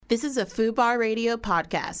This is a FUBAR Radio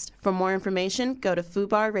podcast. For more information, go to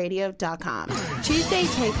FUBARradio.com. Tuesday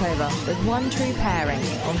Takeover with One True Pairing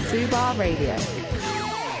on FUBAR Radio.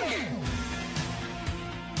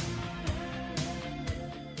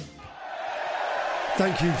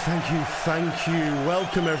 Thank you.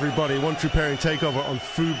 Welcome, everybody. One True Pairing Takeover on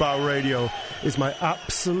FUBAR Radio. It's my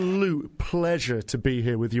absolute pleasure to be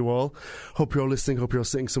here with you all. Hope you're listening. Hope you're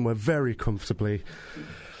sitting somewhere very comfortably.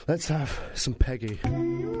 Let's have some Peggy.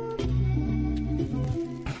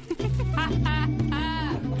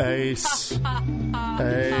 Ace.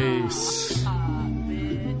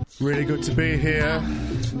 Really good to be here.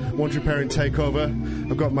 One True Pairing Takeover.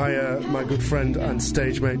 I've got my good friend and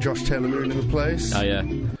stage mate Josh Taylor Moon in the place. Oh yeah.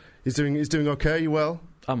 He's doing okay. You well?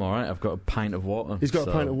 I'm all right. I've got a pint of water. He's got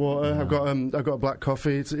a pint of water. Yeah. I've got a black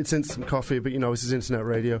coffee. It's instant coffee, but you know this is internet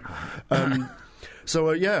radio.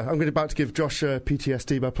 So I'm about to give Josh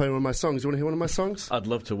PTSD by playing one of my songs. You want to hear one of my songs? I'd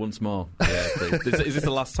love to once more. Yeah, please. Is this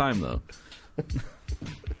the last time though?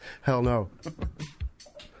 Hell no.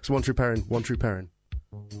 It's One True Pairing. One True Pairing.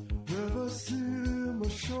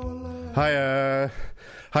 Hi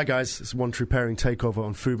guys, it's One True Pairing Takeover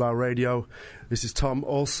on FUBAR Radio. This is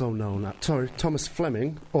Thomas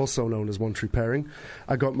Fleming, also known as One True Pairing.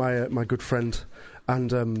 I got my good friend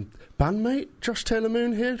and bandmate Josh Taylor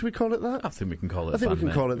Moon here. Do we call it that? I think we can call it. We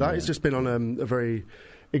can call it that. Yeah. He's just been on a very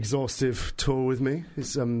exhaustive tour with me.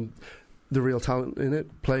 He's the real talent in it,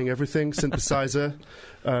 playing everything, synthesizer.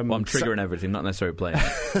 Well, I'm triggering everything, not necessarily playing.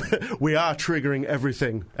 We are triggering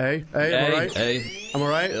everything, eh? Am I right? Am I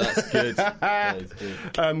right? That's good. That is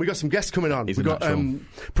good. We got some guests coming on.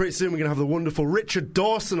 Pretty soon we're going to have the wonderful Richard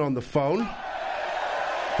Dawson on the phone.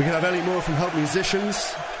 We're going to have Ellie Moore from Help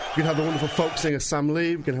Musicians. We're going to have the wonderful folk singer Sam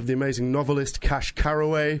Lee. We're going to have the amazing novelist Cash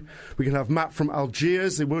Caraway. We're going to have Matt from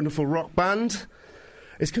Algiers, the wonderful rock band.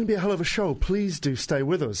 It's going to be a hell of a show. Please do stay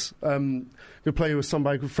with us. I'm going to play you a song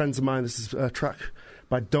by good friends of mine. This is a track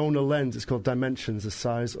by Dona Lenz. It's called Dimensions, The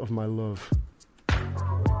Size of My Love.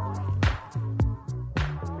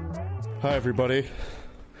 Hi, everybody.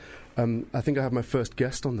 I think I have my first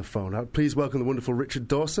guest on the phone. Please welcome the wonderful Richard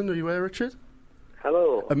Dawson. Are you there, Richard?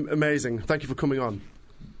 Hello. Amazing. Thank you for coming on.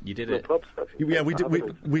 You did it. No props. Yeah,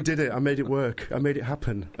 we did it. I made it work. I made it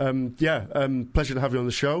happen. Pleasure to have you on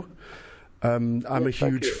the show. I'm a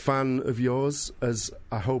huge fan of yours, as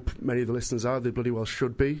I hope many of the listeners are. They bloody well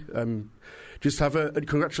should be. Just have a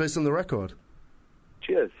congratulations on the record.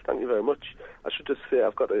 Cheers, thank you very much. I should just say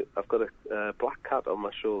I've got a black cat on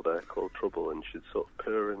my shoulder called Trouble, and she's sort of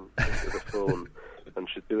purring into the phone, and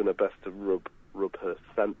she's doing her best to rub her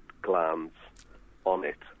scent glands on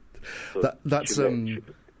it. So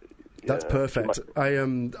That's perfect.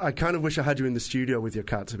 I kind of wish I had you in the studio with your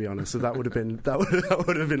cat, to be honest. So that would have been that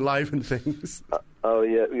would have enlivened things.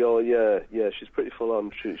 Yeah. She's pretty full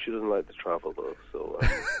on. She doesn't like to travel though. So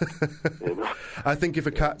you know. I think if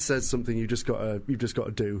a cat says something, you've just got to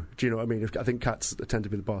do. Do you know what I mean? I think cats tend to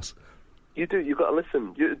be the boss. You do. You've got to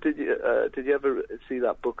listen. Did you ever see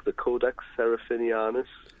that book, The Codex Seraphinianus?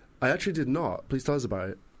 I actually did not. Please tell us about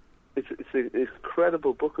it. It's an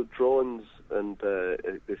incredible book of drawings and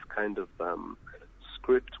this kind of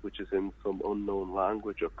script, which is in some unknown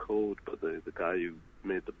language or code, but the guy who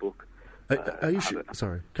made the book...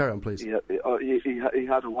 Sorry, carry on, please. He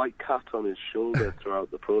had a white cat on his shoulder throughout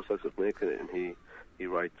the process of making it, and he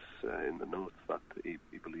writes in the notes that he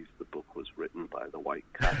believes the book was written by the white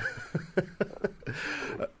cat.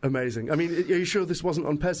 Amazing. I mean, are you sure this wasn't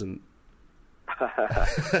on Peasant?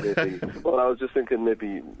 Maybe. Well, I was just thinking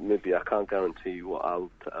maybe I can't guarantee what I'll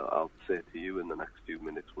say to you in the next few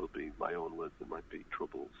minutes will be my own words. It might be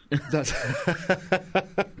Troubles.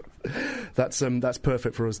 That's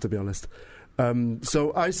perfect for us, to be honest.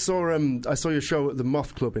 So I saw your show at the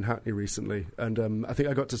Moth Club in Hackney recently, and I think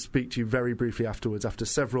I got to speak to you very briefly afterwards, after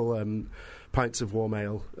several pints of warm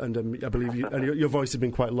ale, and I believe your voice had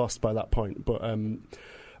been quite lost by that point, but.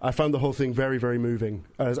 I found the whole thing very, very moving.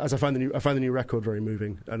 As I found the new record very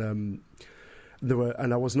moving, and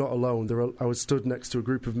I was not alone. I was stood next to a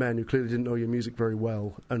group of men who clearly didn't know your music very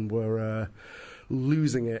well and were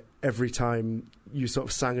losing it every time you sort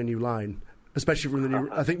of sang a new line, especially from the new.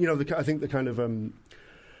 I think the kind of the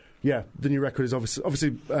new record is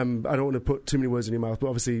obviously. I don't want to put too many words in your mouth, but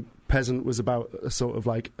obviously, Peasant was about a sort of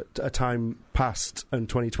like a time past, and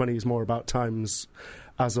 2020 is more about times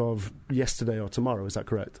as of yesterday or tomorrow. Is that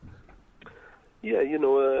correct? Yeah,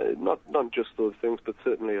 not just those things, but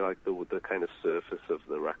certainly like the kind of surface of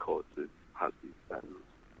the record has these themes.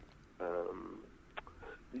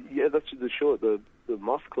 That's the show. The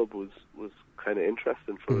Moth Club was kind of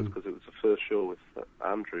interesting for us because it was the first show with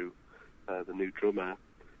Andrew, the new drummer.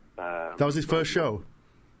 That was his first show?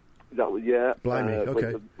 That was, yeah. Blimey,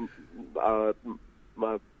 okay.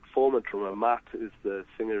 My former drummer, Matt, is the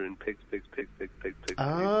singer in Pigs.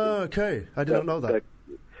 Ah, okay. I did not know that.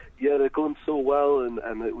 They're going so well,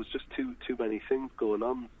 and it was just too many things going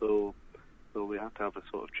on, so we had to have a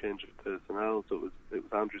sort of change of personnel. So it was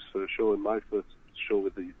Andrew's first show and my first show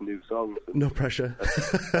with these new songs. No pressure.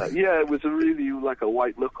 It was a really like a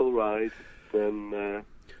white knuckle ride, and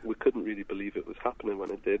we couldn't really believe it was happening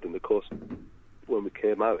when it did. And of course, when we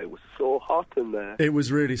came out, it was so hot in there. It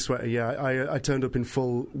was really sweaty. Yeah, I turned up in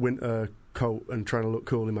full winter coat and trying to look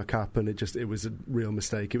cool in my cap, and it was a real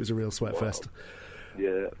mistake. It was a real sweat fest.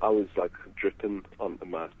 Yeah, I was like dripping onto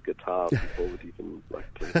my guitar before we'd even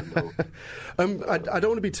like play the note. I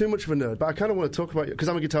don't want to be too much of a nerd, but I kind of want to talk about you because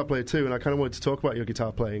I'm a guitar player too, and I kind of wanted to talk about your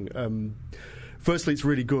guitar playing. Firstly, it's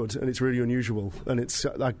really good and it's really unusual, and it's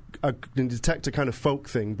I can detect a kind of folk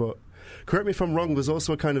thing, but correct me if I'm wrong. There's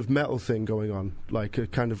also a kind of metal thing going on, like a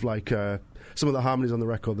kind of like some of the harmonies on the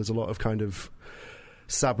record. There's a lot of kind of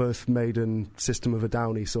Sabbath, Maiden, System of a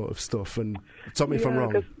Down-y sort of stuff. And stop me if I'm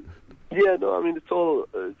wrong. Yeah, no, I mean it's all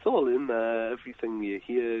in there. Everything you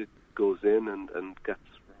hear goes in and gets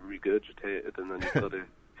regurgitated, and then you've got to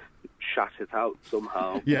chat it out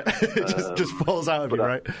somehow. Yeah, it just falls out of you,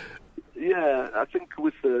 right? Yeah, I think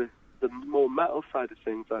with the more metal side of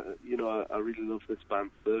things, I really love this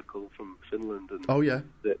band Circle from Finland, and oh yeah,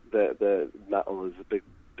 the metal is a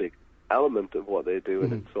big element of what they do,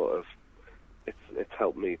 and it's sort of it's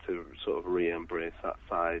helped me to sort of re-embrace that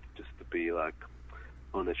side, just to be like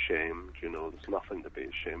unashamed. There's nothing to be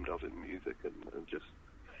ashamed of in music, and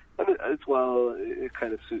as well, it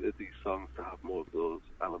kind of suited these songs to have more of those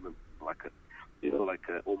elements,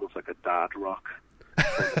 almost like a dad rock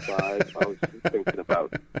kind of vibe. I was thinking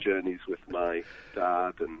about journeys with my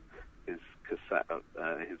dad and his cassette,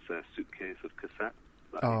 his suitcase of cassettes.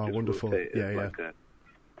 Oh, wonderful! Yeah.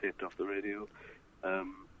 Taped off the radio.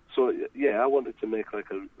 So I wanted to make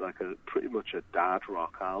like a pretty much a dad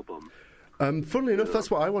rock album. Funnily enough, that's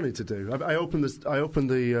what I wanted to do. I opened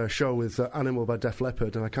the show with Animal by Def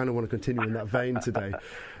Leppard, and I kind of want to continue in that vein today.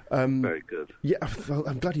 Very good. Yeah, well,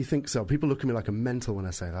 I'm glad you think so. People look at me like a mental when I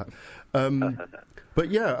say that. But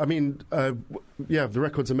yeah, I mean, the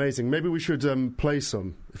record's amazing. Maybe we should play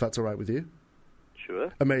some, if that's all right with you.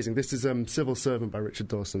 Sure. Amazing. This is Civil Servant by Richard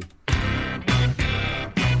Dawson.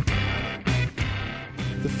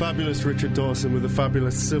 The fabulous Richard Dawson with the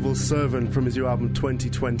fabulous Civil Servant from his new album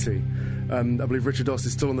 2020. I believe Richard Dawson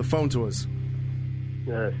is still on the phone to us.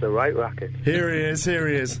 Yeah, it's the right racket. Here he is.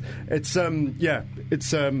 It's I mean,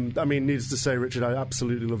 needless to say, Richard, I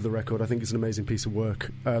absolutely love the record. I think it's an amazing piece of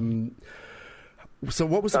work. So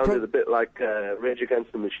what was sounded a bit like Rage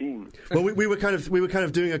Against the Machine. Well, we were kind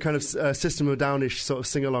of doing a kind of System of a Down-ish sort of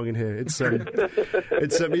sing along in here. It's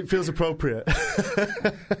it feels appropriate.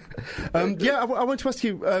 I want to ask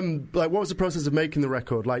you, what was the process of making the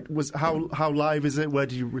record? Like, how live is it? Where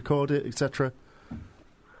did you record it, etc.?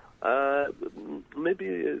 Maybe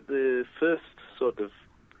the first sort of,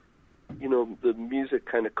 the music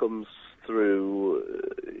kind of comes through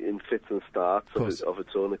in fits and starts of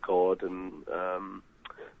its own accord, and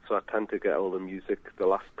so I tend to get all the music. The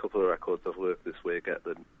last couple of records I've worked this way get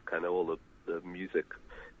the kind of all the music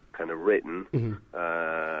kind of written,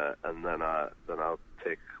 and then I'll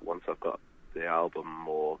take, once I've got the album,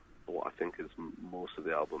 or what I think is most of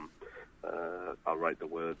the album, I'll write the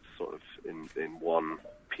words sort of in one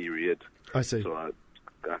period. I see. So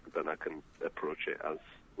then I can approach it as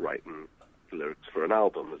writing lyrics for an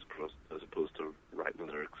album as opposed to writing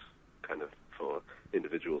lyrics kind of for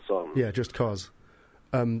individual songs. Yeah, just cause.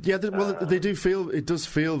 They do feel. It does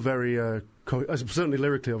feel very certainly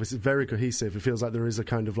lyrically, obviously, very cohesive. It feels like there is a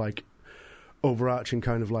kind of like overarching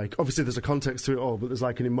kind of like, obviously there's a context to it all, but there's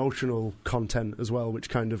like an emotional content as well, which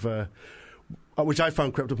kind of which I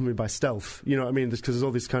found crept up on me by stealth. You know what I mean? Because there's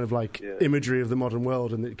all this kind of like imagery of the modern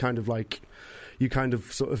world, and it kind of like you kind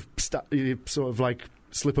of sort of like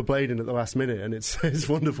slip a blade in at the last minute, and it's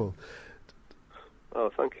wonderful. Oh,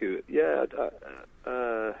 thank you. Yeah,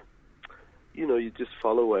 you just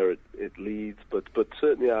follow where it leads, but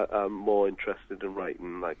certainly I'm more interested in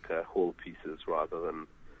writing like whole pieces rather than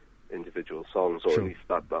individual songs, or Sure. at least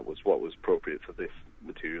that was what was appropriate for this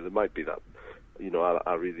material. It might be that,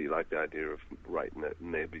 I really like the idea of writing it,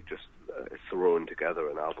 and maybe just throwing together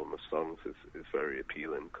an album of songs is very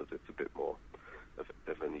appealing, because it's a bit more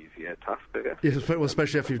of an easier task, I guess. Yeah, well,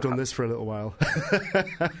 especially after you've done this for a little while.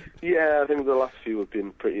 Yeah, I think the last few have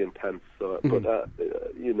been pretty intense. So, but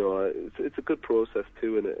it's a good process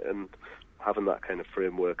too, and having that kind of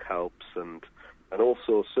framework helps, and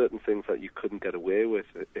also certain things that you couldn't get away with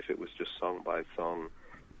if it was just song by song.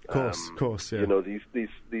 Of course, yeah. You know,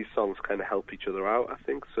 these songs kind of help each other out. I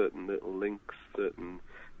think certain little links, certain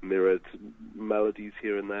mirrored melodies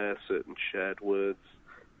here and there, certain shared words.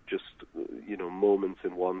 Just, you know, moments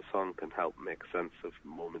in one song can help make sense of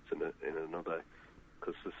moments in another.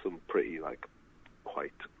 Because there's some pretty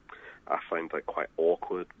quite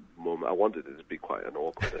awkward moment. I wanted it to be quite an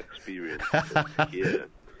awkward experience to hear.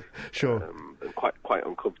 Sure. And quite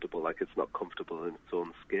uncomfortable. Like it's not comfortable in its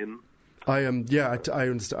own skin. I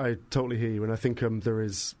understand. I totally hear you, and I think there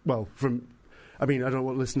is. Well, I don't know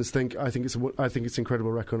what listeners think. I think it's an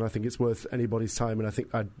incredible record, and I think it's worth anybody's time. And I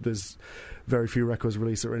think there's very few records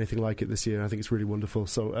released or anything like it this year. And I think it's really wonderful.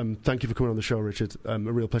 So thank you for coming on the show, Richard. A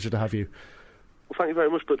real pleasure to have you. Well, thank you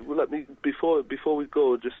very much. But let me before we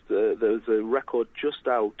go, just there's a record just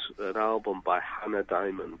out, an album by Hannah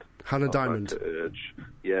Diamond. Hannah Diamond. To urge.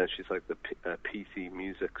 Yeah, she's like the PC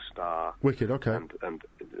music star. Wicked. Okay. And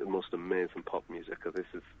the most amazing pop music. This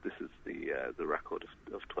is the record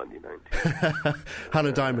of 2019.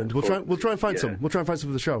 Hannah Diamond. We'll try and find some. We'll try and find some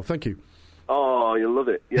for the show. Thank you. Oh, you'll love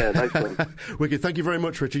it. Yeah, nice one. Wicked. Thank you very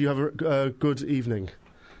much, Richard. You have a good evening.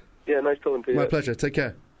 Yeah, nice talking to you. My pleasure. Take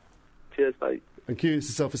care. Cheers, bye. Thank you. It's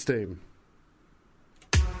the Self-Esteem.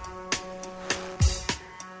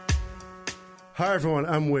 Hi everyone,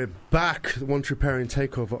 and we're back. The One True Pairing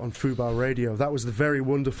Takeover on Fubar Radio. That was the very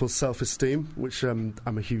wonderful Self-Esteem, which I'm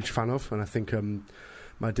a huge fan of, and I think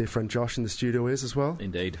my dear friend Josh in the studio is as well.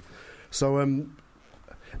 Indeed. So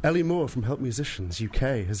Ellie Moore from Help Musicians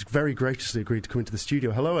UK has very graciously agreed to come into the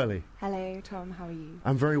studio. Hello, Ellie. Hello, Tom. How are you?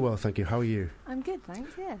 I'm very well, thank you. How are you? I'm good,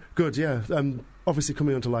 thanks. Yeah. Good. Yeah. Obviously,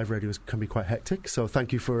 coming onto live radio can be quite hectic, so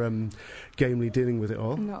thank you for gamely dealing with it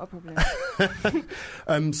all. Not a problem.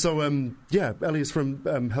 Ellie is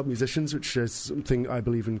from Help Musicians, which is something I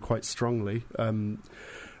believe in quite strongly.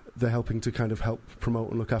 They're helping to kind of help promote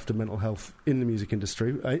and look after mental health in the music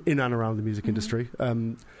industry, in and around the music industry.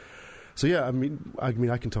 So yeah, I mean,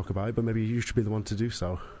 I can talk about it, but maybe you should be the one to do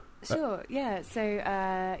so. Sure, yeah. So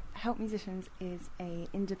Help Musicians is a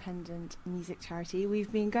independent music charity.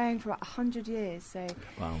 We've been going for about 100 years. So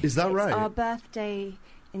wow. Is that right? Our birthday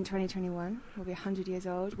in 2021 will be 100 years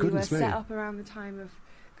old. Goodness we were me. set up around the time of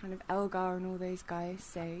kind of Elgar and all those guys.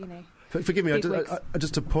 So, you know. Forgive me,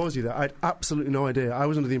 just to pause you there, I had absolutely no idea. I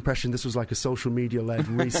was under the impression this was like a social media-led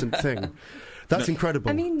recent thing. That's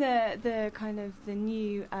incredible. I mean, the kind of the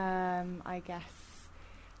new,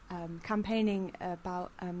 campaigning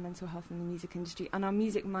about mental health in the music industry, and our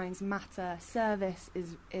Music Minds Matter service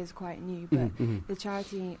is quite new, but the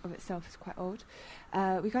charity of itself is quite old.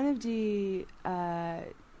 We kind of do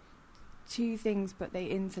two things, but they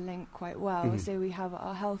interlink quite well. So we have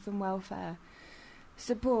our health and welfare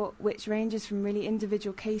support, which ranges from really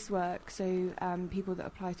individual casework, so people that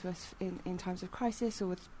apply to us in times of crisis or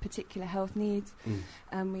with particular health needs.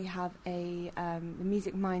 We have the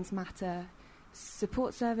Music Minds Matter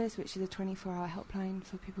support service, which is a 24-hour helpline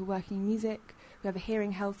for people working in music. We have a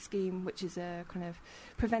hearing health scheme, which is a kind of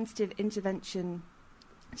preventative intervention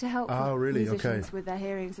to help musicians with their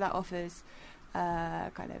hearing. So that offers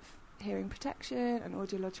kind of hearing protection and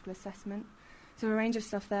audiological assessment. So a range of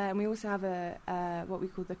stuff there. And we also have what we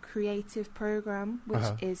call the Creative Programme, which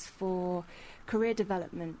is for career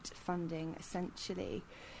development funding, essentially.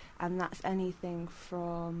 And that's anything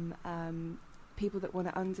from people that want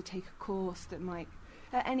to undertake a course that might,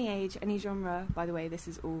 at any age, any genre. By the way, this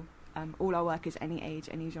is all our work is any age,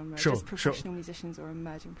 any genre. Just professional musicians or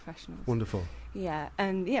emerging professionals. Wonderful. Yeah,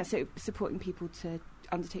 and so supporting people to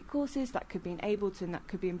undertake courses. That could be in Ableton, that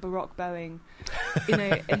could be in Baroque bowing. You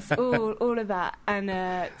know, it's all of that.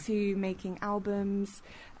 And to making albums.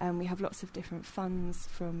 We have lots of different funds,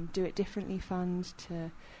 from Do It Differently Fund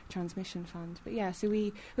to Transmission Fund. But yeah, so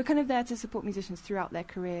we're kind of there to support musicians throughout their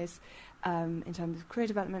careers in terms of career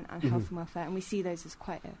development and health and welfare. And we see those as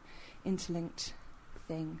quite an interlinked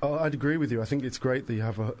thing. Oh, I'd agree with you. I think it's great that you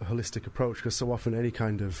have a holistic approach, because so often any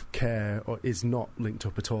kind of care is not linked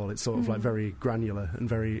up at all. It's sort of like very granular and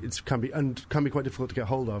can be quite difficult to get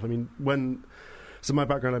hold of. I mean, so my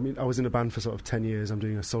background, I mean, I was in a band for sort of 10 years. I'm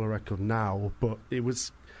doing a solo record now, but it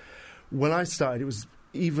was, when I started, it was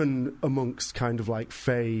even amongst kind of like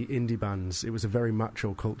fey indie bands, it was a very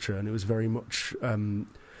macho culture, and it was very much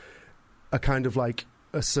a kind of like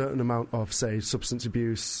a certain amount of, say, substance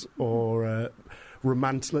abuse or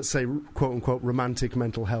let's say, quote unquote, romantic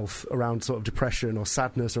mental health around sort of depression or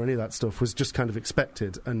sadness or any of that stuff was just kind of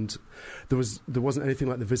expected, and there wasn't anything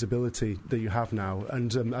like the visibility that you have now.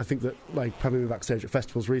 And I think that, like, having me backstage at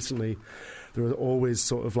festivals recently, there are always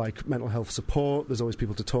sort of like mental health support. There's always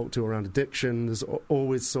people to talk to around addiction. There's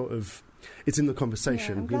always sort of, it's in the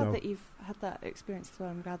conversation. Yeah, I'm glad that you've had that experience as well.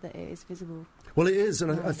 I'm glad that it is visible. Well, it is,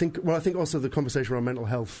 and I think also the conversation around mental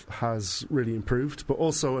health has really improved. But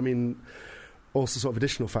also, I mean, also sort of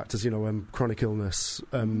additional factors, chronic illness,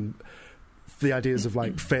 the ideas of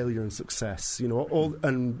like failure and success,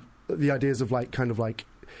 and the ideas of like kind of like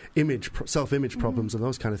self-image problems and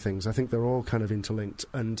those kind of things. I think they're all kind of interlinked.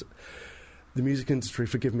 And the music industry,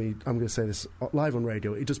 forgive me, I'm going to say this live on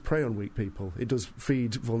radio, it does prey on weak people. It does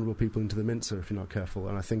feed vulnerable people into the mincer if you're not careful.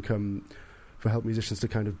 And I think for help musicians to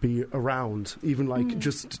kind of be around, even like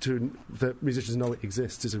just to that musicians know it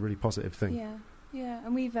exists, is a really positive thing. Yeah.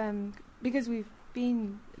 And we've because we've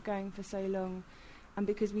been going for so long, and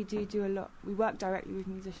because we do a lot, we work directly with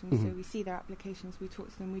musicians, so we see their applications, we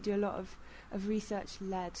talk to them, we do a lot of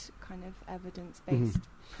research-led kind of evidence-based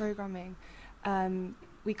programming.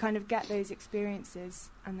 We kind of get those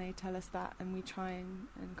experiences and they tell us that, and we try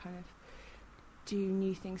and kind of do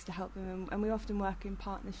new things to help them, and we often work in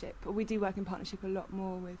partnership, or we do work in partnership a lot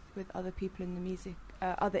more with other people in the music,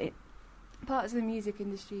 parts of the music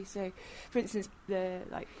industry. So for instance,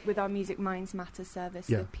 with our Music Minds Matter service,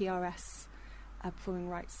 the PRS, Performing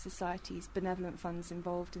Rights Society's benevolent funds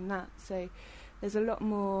involved in that. So there's a lot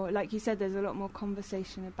more, like you said, there's a lot more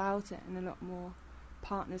conversation about it, and a lot more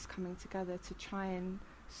partners coming together to try and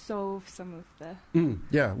solve some of the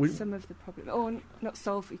some of the problems, or not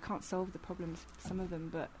solve. You can't solve the problems, some of them,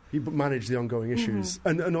 but you manage the ongoing issues,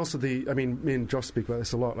 and also me and Josh speak about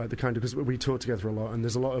this a lot, like the kind of, because we tour together a lot, and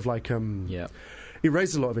there's a lot of like it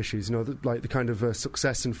raises a lot of issues, like the kind of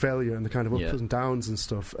success and failure, and the kind of ups and downs and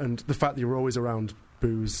stuff, and the fact that you're always around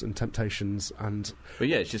booze and temptations, and but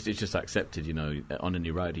it's just accepted, on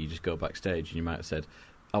any rider you just go backstage and you might have said,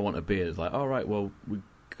 I want a beer. It's like, all right, well, we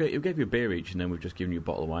gave you a beer each, and then we've just given you a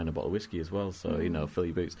bottle of wine, a bottle of whiskey as well. So fill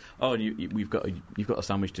your boots. Oh, and you've got a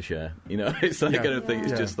sandwich to share. It's like kind of thing.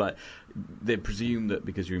 It's just like they presume that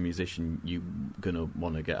because you're a musician, you're gonna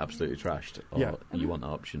want to get absolutely trashed, or you want that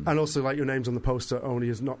option. And also, like, your name's on the poster only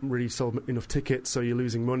has not really sold enough tickets, so you're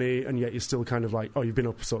losing money, and yet you're still kind of like, you've been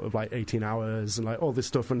up sort of like 18 hours and like all this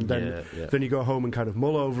stuff, and then you go home and kind of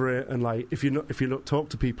mull over it, and like if you talk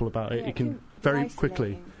to people about it, it can very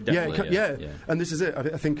quickly. And this is it.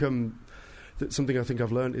 I think something I think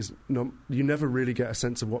I've learned is you never really get a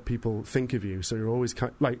sense of what people think of you, so you're always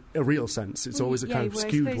like a real sense. It's always a kind of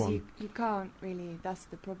skewed one. You can't really. That's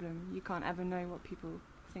the problem. You can't ever know what people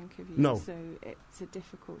think of you. No. So it's a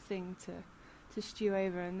difficult thing to stew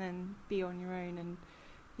over and then be on your own, and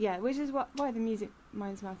which is why the Music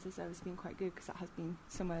Minds Matter service has been quite good, because that has been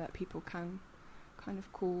somewhere that people can kind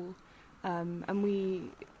of call, and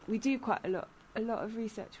we do quite a lot of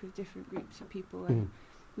research with different groups of people, and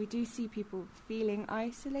we do see people feeling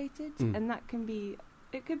isolated, and that can be,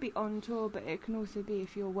 it could be on tour, but it can also be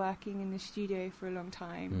if you're working in the studio for a long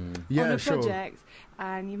time on a project,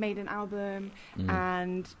 and you made an album,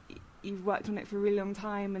 and you've worked on it for a really long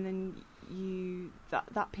time, and then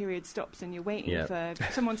that period stops, and you're waiting for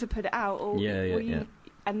someone to put it out, or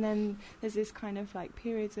and then there's this kind of like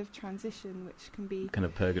periods of transition, which can be kind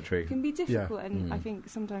of purgatory, can be difficult, and I think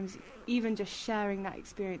sometimes even just sharing that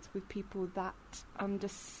experience with people that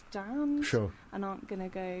understand and aren't going to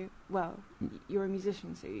go, well, you're a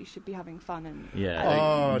musician, so you should be having fun, and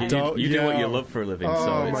you do what you love for a living,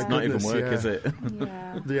 so it's not even work, is it?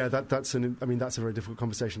 That's a very difficult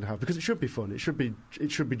conversation to have, because it should be fun, it should be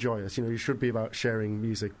joyous, it should be about sharing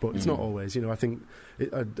music, but it's not always. I think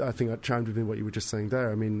I chimed with what you were just saying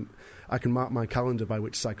there. I mean, I can mark my calendar by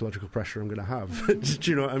which psychological pressure I'm going to have.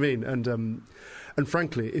 Do you know what I mean? And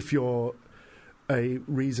frankly, if you're a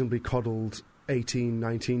reasonably coddled 18,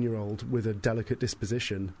 19-year-old with a delicate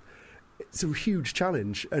disposition, it's a huge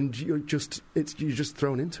challenge, and you're just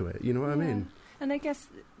thrown into it. You know what I mean? And I guess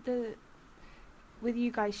with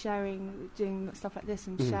you guys doing stuff like this,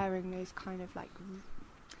 and sharing those kind of like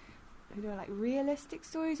realistic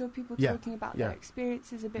stories, or people talking about their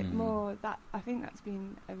experiences a bit more, that I think that's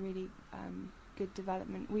been a really good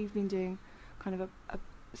development. We've been doing kind of a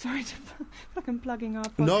sorry to fucking plugging our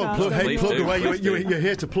podcast. No, plug away. You're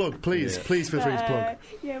here to plug. Please feel free to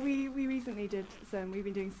plug. We recently did some. We've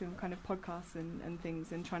been doing some kind of podcasts and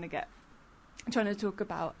things, and trying to talk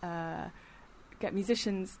about get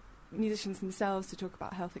musicians themselves to talk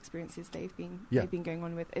about health experiences they've been going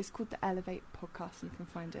on with. It's called the Elevate Podcast, and you can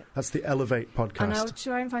find it. That's the Elevate Podcast. And I'll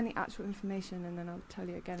try and find the actual information, and then I'll tell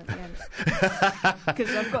you again at the end,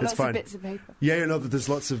 because I've got lots of bits of paper. There's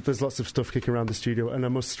lots of stuff kicking around the studio, and I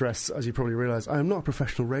must stress, as you probably realise, I am not a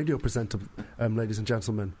professional radio presenter, ladies and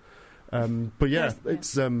gentlemen.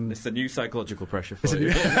 It's the new psychological pressure for you.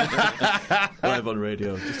 Live on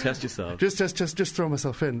radio, just test yourself. Just throw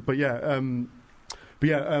myself in.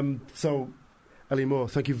 So Ellie Moore,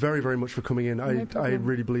 thank you very, very much for coming in. No I problem.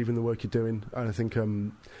 really believe in the work you're doing, and I think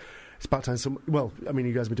it's about time you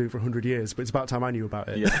guys have been doing it for 100 years, but it's about time I knew about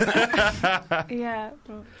it. Yeah. Yeah.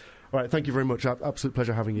 Well, All right, thank you very much. Absolute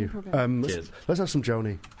pleasure having you. No problem. Cheers. Let's have some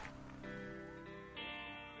Joni.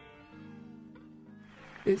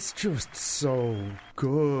 It's just so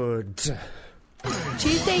good.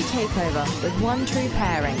 Tuesday Takeover with One True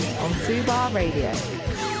Pairing on Fubar Radio.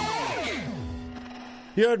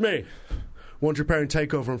 You heard me. One True Pairing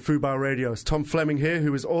Takeover on Fubar Radio. It's Tom Fleming here,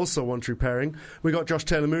 who is also One True Pairing. We got Josh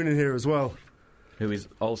Taylor Moon in here as well. Who is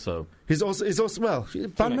also... He's also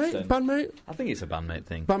bandmate? I think it's a bandmate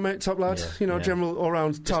thing. Bandmate, top lad, Yeah, general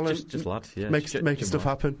all-round talent. Just lad, yeah. Making stuff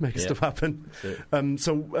happen. Yeah. Stuff happen.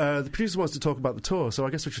 The producer wants to talk about the tour, so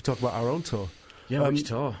I guess we should talk about our own tour. Yeah, which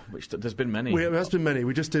tour? There's been many. There has been many.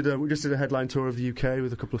 We just did a headline tour of the UK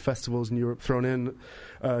with a couple of festivals in Europe thrown in.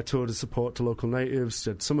 Toured as support to local natives.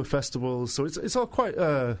 Did summer festivals. So it's all quite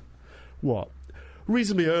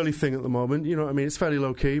reasonably early thing at the moment. You know what I mean? It's fairly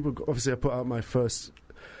low key. But obviously, I put out my first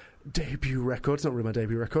debut record. It's not really my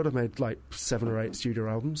debut record. I've made like 7 or 8 studio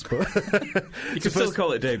albums, but you can still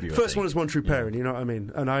call it debut. First one is One True Pairing. You know what I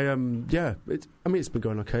mean? And it's been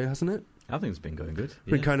going okay, hasn't it? I think it's been going good.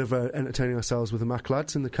 Been kind of entertaining ourselves with the Mac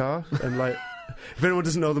Lads in the car, and like, if anyone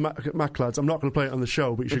doesn't know the Mac Lads, I'm not going to play it on the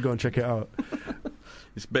show, but you should go and check it out.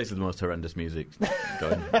 It's basically the most horrendous music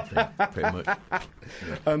going, I think, pretty much.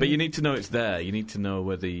 But you need to know it's there. You need to know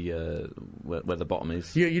where the bottom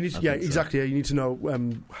is. Yeah, you need. Exactly. Yeah, you need to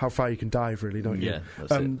know how far you can dive, really, don't you? Yeah,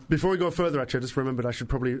 that's it. Before we go further, actually, I just remembered I should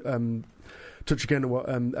probably touch again on what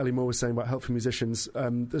Ellie Moore was saying about Help for Musicians.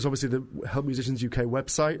 There's obviously the Help Musicians UK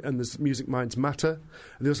website, and there's Music Minds Matter.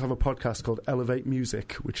 And they also have a podcast called Elevate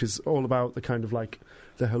Music, which is all about the kind of like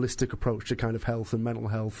the holistic approach to kind of health and mental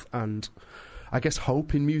health and, I guess,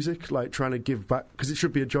 hope in music, like trying to give back, because it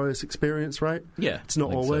should be a joyous experience, right? Yeah. It's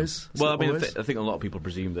not always. So. Well, I mean, I think a lot of people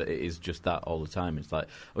presume that it is just that all the time. It's like,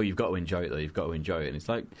 oh, you've got to enjoy it, though. You've got to enjoy it. And it's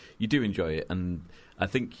like, you do enjoy it, and I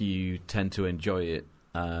think you tend to enjoy it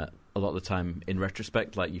a lot of the time in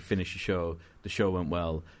retrospect. Like, you finish a show, the show went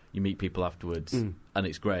well, you meet people afterwards, and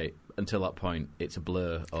it's great. Until that point, it's a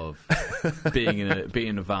blur of being in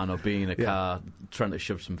a van or being in a car, trying to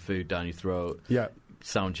shove some food down your throat. Yeah.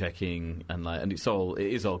 Sound checking and it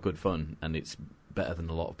is all good fun, and it's better than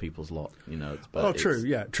a lot of people's lot, you know.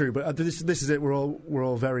 True. But this is it. We're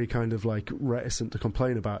all very kind of like reticent to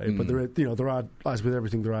complain about it. But there are, as with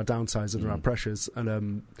everything, there are downsides and there are pressures,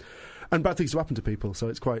 and bad things do happen to people. So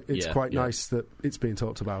it's quite nice that it's being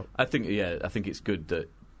talked about. I think it's good that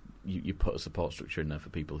you put a support structure in there for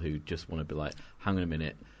people who just want to be like, hang on a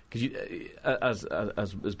minute. Because as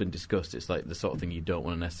has been discussed, it's like the sort of thing you don't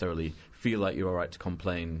want to necessarily feel like you're all right to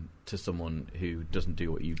complain to someone who doesn't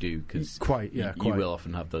do what you do, because you will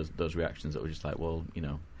often have those reactions that were just like, well, you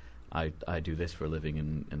know, I do this for a living,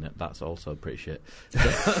 and that's also pretty shit.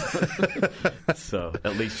 So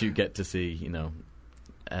at least you get to see, you know,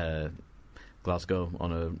 Glasgow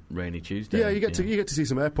on a rainy Tuesday. Yeah, you get to see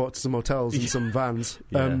some airports, some hotels, and some vans.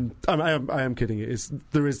 I am kidding. It is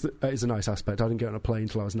a nice aspect. I didn't get on a plane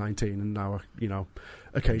until I was 19, and now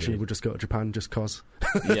occasionally we'll just go to Japan just cause.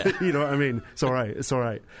 Yeah. You know what I mean? It's all right. It's all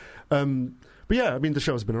right. But yeah, I mean, the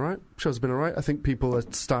show's been all right. I think people are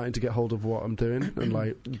starting to get hold of what I'm doing and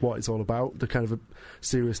like what it's all about, the kind of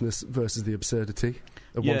seriousness versus the absurdity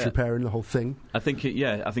of One True Pairing, the whole thing. I think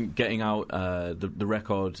getting out the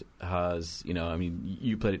record has, you know, I mean,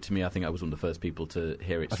 you played it to me. I think I was one of the first people to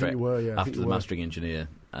hear it straight after the mastering engineer.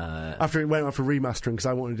 After it went out for remastering, because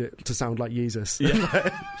I wanted it to sound like Yeezus.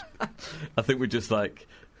 Yeah. I think we just like...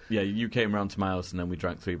 Yeah, you came round to my house and then we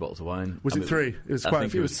drank 3 bottles of wine. Was it 3? It was quite a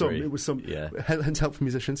few. It was some. Yeah. Hence Help for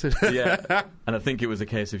Musicians. Yeah. And I think it was a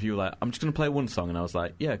case of you were like, I'm just going to play one song. And I was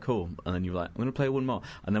like, yeah, cool. And then you were like, I'm going to play one more.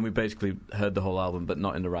 And then we basically heard the whole album, but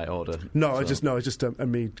not in the right order. It's just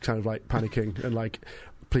me kind of like panicking and like,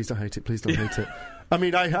 please don't hate it, please don't hate it. I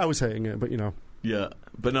mean, I was hating it, but you know. Yeah,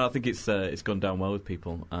 but no, I think it's gone down well with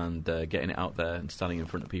people, and getting it out there and standing in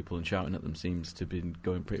front of people and shouting at them seems to be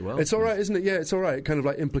going pretty well. It's all right, isn't it? Yeah, it's all right. Kind of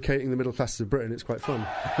like implicating the middle classes of Britain. It's quite fun.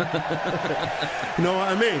 You know what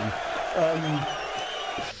I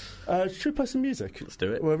mean? Should we play some music? Let's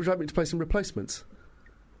do it. Well, would you like me to play some replacements?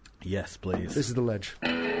 Yes, please. This is The Ledge.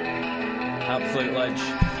 Absolute Ledge.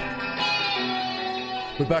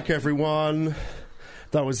 We're back, everyone.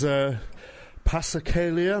 That was...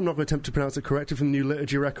 Passacaglia, I'm not going to attempt to pronounce it correctly, from the new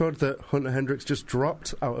Liturgy record that Hunter Hendricks just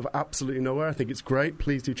dropped out of absolutely nowhere. I think it's great.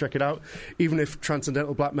 Please do check it out. Even if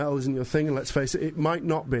transcendental black metal isn't your thing, and let's face it, it might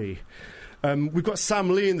not be. We've got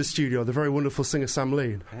Sam Lee in the studio, the very wonderful singer Sam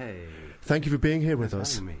Lee. Hey. Thank you for being here with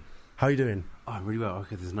us. Me. How are you doing? Oh, I'm really well.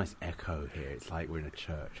 Okay, there's a nice echo here. It's like we're in a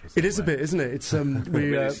church. It is a bit, isn't it? It's a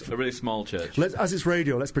really small church. As it's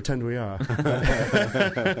radio, let's pretend we are.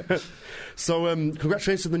 So,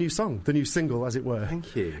 congratulations on the new song, the new single, as it were.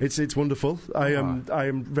 Thank you. It's wonderful. I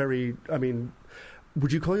am very. I mean,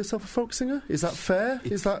 would you call yourself a folk singer? Is that fair?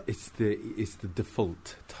 It's the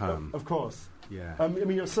default term. Of course. Yeah. I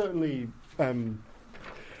mean, you're certainly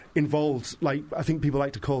involved. Like, I think people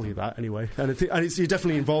like to call you that anyway, and you're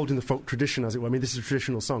definitely involved in the folk tradition, as it were. I mean, this is a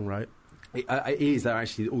traditional song, right? It is. They're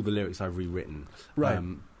actually all the lyrics I've rewritten. Right.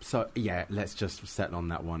 So yeah, let's just settle on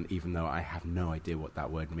that one, even though I have no idea what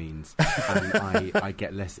that word means, and I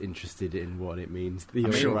get less interested in what it means.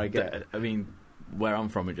 I mean, where I'm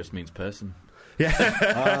from, it just means person.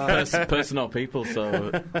 Yeah, person, not people. So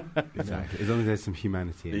exactly, as long as there's some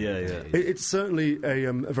humanity in it. It's certainly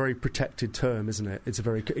a very protected term, isn't it?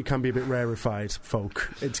 It can be a bit rarefied. Folk.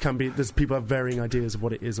 There's people have varying ideas of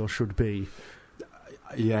what it is or should be.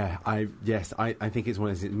 Yeah, I think it's one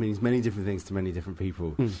of those. It means many different things to many different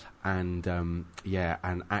people, and and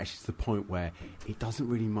actually to the point where it doesn't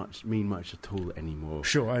really mean much at all anymore.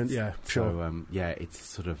 Sure, sure. So it's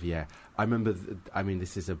sort of I remember.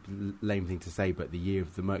 This is a lame thing to say, but the year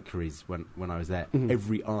of the Mercuries, when I was there,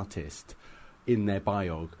 every artist in their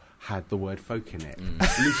biog had the word folk in it.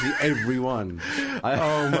 Literally everyone.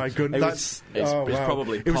 Oh my goodness! It's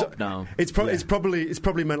probably pop now. It's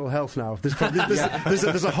probably mental health now. There's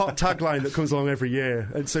a hot tagline that comes along every year,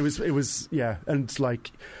 and so it was and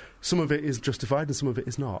like some of it is justified and some of it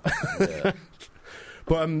is not. Yeah.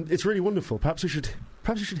 But it's really wonderful. Perhaps we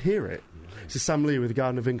should hear it. This is Sam Lee with the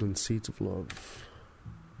Garden of England, Seeds of Love.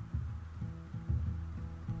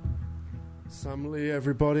 Sam Lee,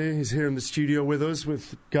 everybody, is here in the studio with us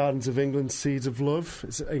with Gardens of England, Seeds of Love.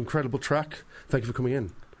 It's an incredible track. Thank you for coming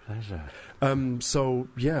in. Pleasure.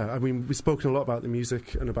 We've spoken a lot about the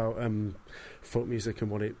music and about folk music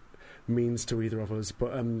and what it means to either of us,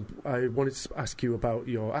 but I wanted to ask you about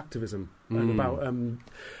your activism and about,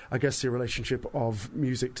 I guess, your relationship of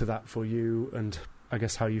music to that for you, and I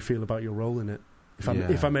guess how you feel about your role in it.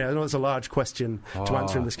 If I may, I know it's a large question to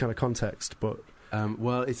answer in this kind of context, but...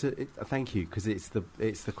 well, thank you, because it's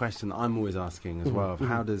the question that I'm always asking as well. Of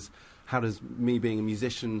how does me being a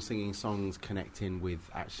musician singing songs connect in with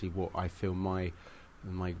actually what I feel my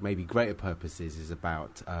maybe greater purpose is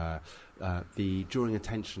about the drawing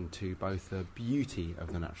attention to both the beauty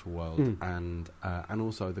of the natural world and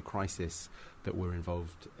also the crisis that we're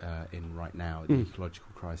involved in right now, the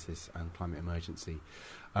ecological crisis and climate emergency.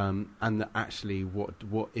 And that actually,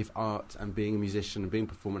 what if art and being a musician and being a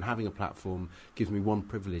performer and having a platform gives me one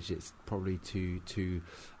privilege? It's probably to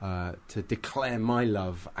declare my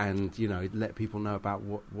love and let people know about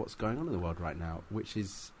what's going on in the world right now, which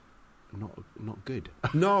is not good.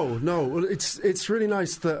 No. Well, it's really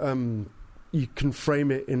nice that you can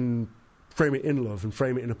frame it in love and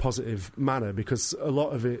frame it in a positive manner, because a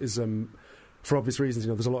lot of it is. For obvious reasons,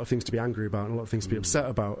 there's a lot of things to be angry about and a lot of things to be upset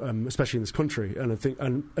about, especially in this country. And I think,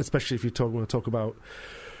 and especially if you want to talk about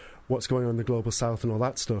what's going on in the global south and all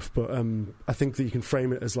that stuff. But I think that you can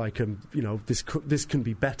frame it as like, this can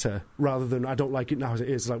be better, rather than I don't like it now as it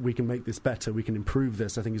is. It's like, we can make this better, we can improve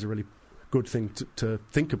this. I think is a really good thing to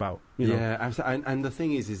think about. Yeah, absolutely. And the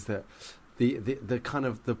thing is that the kind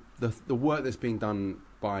of the work that's being done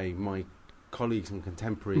by my colleagues and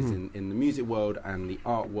contemporaries in the music world and the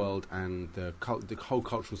art world and the whole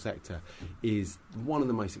cultural sector is one of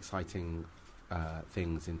the most exciting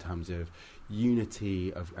things in terms of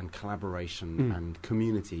unity and collaboration and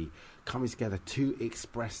community coming together to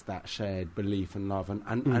express that shared belief and love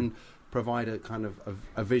and provide a kind of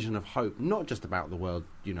a vision of hope, not just about the world,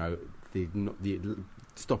 the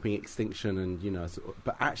stopping extinction and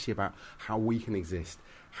but actually about how we can exist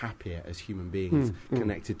happier as human beings,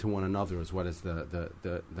 connected to one another as well as the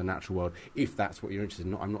natural world, if that's what you're interested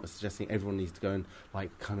in. I'm not suggesting everyone needs to go and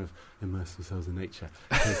kind of immerse themselves in nature.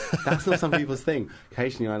 That's not some people's thing.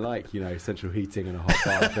 Occasionally I like central heating and a hot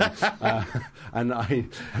bath and I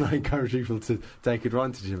encourage people to take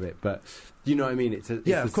advantage of it, but you know what I mean.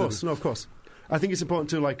 Of course. I think it's important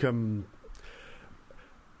to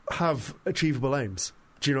have achievable aims.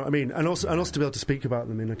 Do you know what I mean? And also to be able to speak about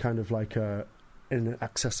them in a kind of in an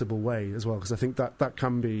accessible way as well, because I think that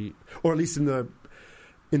can be, or at least in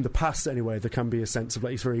the past anyway, there can be a sense of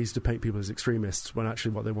it's very easy to paint people as extremists when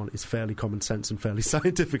actually what they want is fairly common sense and fairly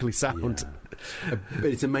scientifically sound. Yeah.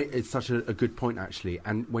 But it's such a good point actually,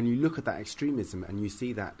 and when you look at that extremism and you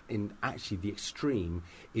see that in actually the extreme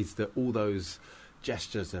is that all those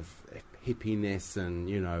gestures of hippiness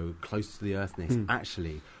and close to the earthness,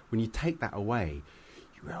 actually when you take that away,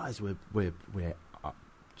 you realise we're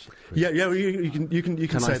shit, Chris. Yeah, you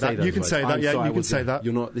can say I that. You can those say words? that. I'm Yeah, sorry, you can say that.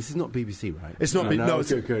 You're not. This is not BBC, right? It's not. No,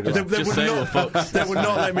 it's, good. they Just would say not. it, folks. They would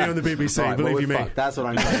not let me on the BBC. Right, well, believe we're you me. fucked. That's what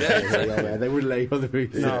I'm trying to say. Yeah, they wouldn't let you on the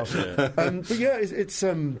BBC. No, but yeah, it's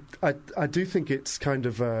I do think it's kind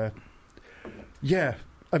of yeah.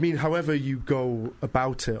 I mean, however you go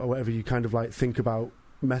about it, or whatever you kind of like think about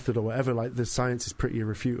method or whatever, like the science is pretty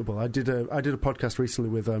irrefutable. I did a podcast recently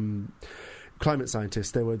with climate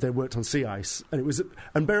scientists. They worked on sea ice, and it was.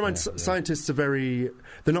 And bear in mind, scientists are they're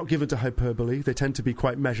not given to hyperbole. They tend to be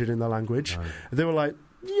quite measured in their language. Right. They were like,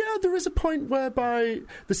 yeah, there is a point whereby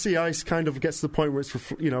the sea ice kind of gets to the point where it's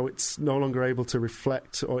it's no longer able to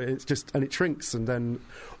reflect, or it's just, and it shrinks, and then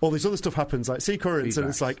all this other stuff happens, like sea currents, and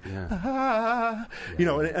it's like, and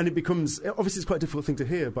it becomes, obviously it's quite a difficult thing to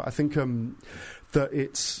hear, but I think that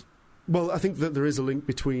it's, well, I think that there is a link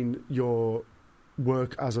between your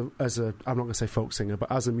work as a I'm not going to say folk singer,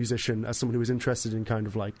 but as a musician, as someone who is interested in kind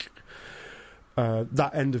of like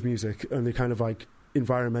that end of music and the kind of like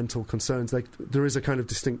environmental concerns, like there is a kind of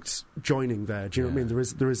distinct joining there. Do you know what I mean?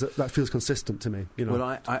 There is that feels consistent to me. You know.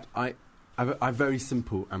 Well, I have very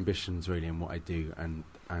simple ambitions really in what I do, and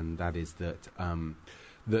that is that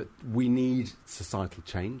that we need societal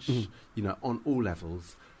change, on all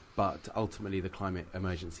levels. But ultimately, the climate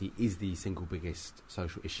emergency is the single biggest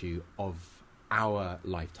social issue of our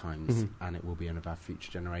lifetimes, and it will be one of our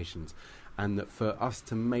future generations. And that for us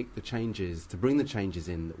to make the changes, to bring the changes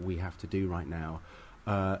in that we have to do right now,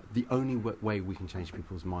 the only way we can change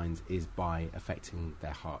people's minds is by affecting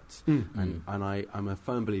their hearts. And I'm a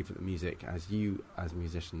firm believer that music, as you as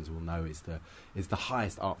musicians will know, is the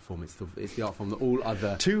highest art form. It's the art form that all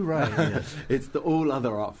other it's the all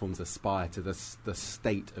other art forms aspire to. The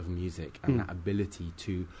state of music and that ability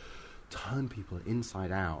to turn people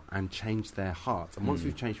inside out and change their hearts. And once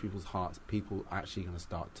we've changed people's hearts, people are actually going to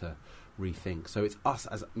start to rethink. So it's us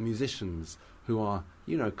as musicians who are,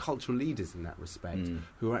 cultural leaders in that respect,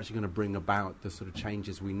 who are actually going to bring about the sort of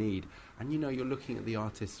changes we need. And, you're looking at the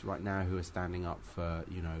artists right now who are standing up for,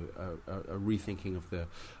 a rethinking of the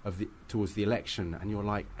towards the election. And you're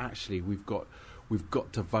like, actually, we've got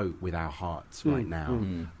to vote with our hearts right now,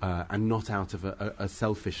 and not out of a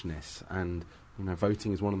selfishness. And,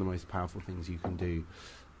 voting is one of the most powerful things you can do.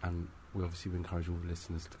 And we obviously encourage all the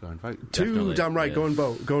listeners to go and vote. Too damn right, go and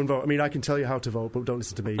vote. Go and vote. I mean, I can tell you how to vote, but don't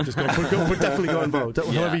listen to me. Just go, but definitely go and vote.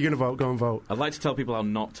 However you're going to vote, go and vote. I'd like to tell people how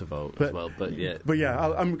not to vote as well, but yeah. But yeah,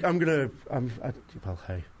 I'm going to. Well,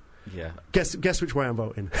 hey. Yeah. Guess which way I'm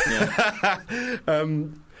voting.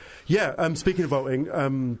 Yeah. Speaking of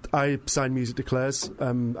voting, I signed Music Declares.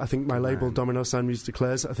 I think my label, Domino, signed Music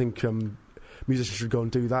Declares. I think musicians should go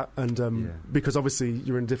and do that, and because obviously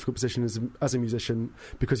you're in a difficult position as a musician,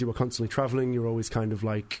 because you were constantly travelling. You're always kind of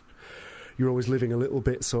like, you're always living a little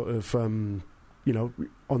bit sort of on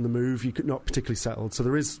the move. You're not particularly settled, so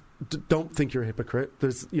there is don't think you're a hypocrite.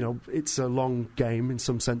 There's it's a long game in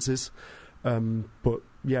some senses, but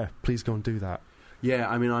yeah, please go and do that. Yeah,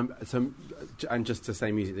 I mean, and just to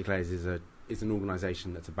say, Music Declares is an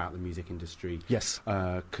organisation that's about the music industry. Yes,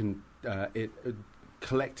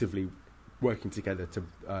 collectively working together to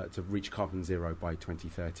reach carbon zero by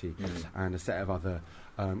 2030, and a set of other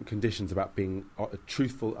conditions about being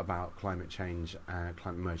truthful about climate change,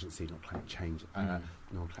 climate emergency, not climate change,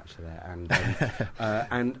 nomenclature there,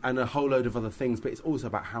 and a whole load of other things. But it's also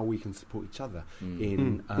about how we can support each other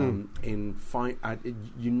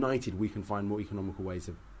united. We can find more economical ways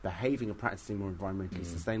of behaving and practicing more environmentally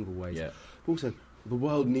sustainable ways. Yeah. But also, the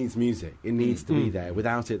world needs music. It needs to be there.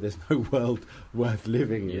 Without it, there's no world worth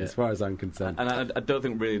living in, as far as I'm concerned. And I don't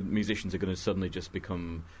think really musicians are going to suddenly just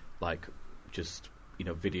become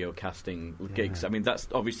video casting gigs. I mean, that's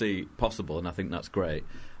obviously possible, and I think that's great.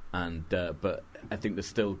 And but I think there's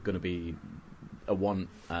still going to be a want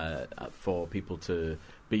for people to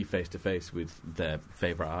be face to face with their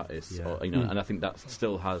favourite artists, and I think that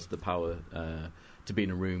still has the power to be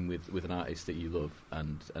in a room with an artist that you love,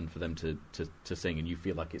 and for them to sing, and you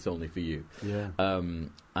feel like it's only for you.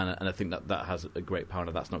 And I think that has a great power,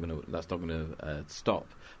 and that's not going to stop.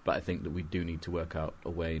 But I think that we do need to work out a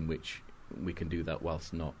way in which we can do that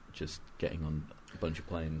whilst not just getting on a bunch of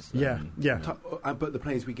planes. But the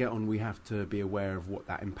planes we get on, we have to be aware of what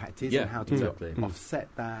that impact is and how to offset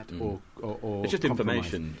that, or it's just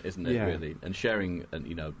compromise. Information, isn't it? Really, and sharing,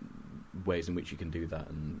 and ways in which you can do that,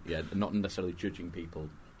 and not necessarily judging people.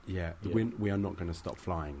 We are not going to stop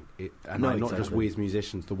flying. Not just we as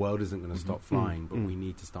musicians. The world isn't going to stop flying, but we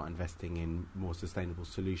need to start investing in more sustainable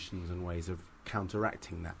solutions and ways of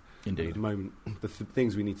counteracting that. Indeed. At the moment, the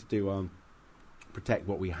things we need to do are protect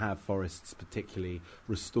what we have, forests particularly,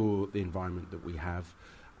 restore the environment that we have,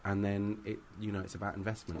 and then it's about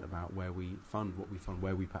investment, about where we fund, what we fund,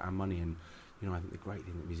 where we put our money in. I think the great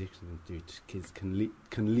thing that musicians can do, kids can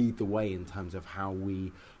lead the way in terms of how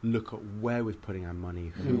we look at where we're putting our money,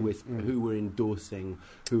 who we're endorsing,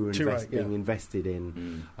 who we're invested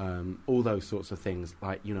in, all those sorts of things.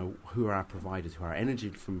 Like who are our providers, who are our energy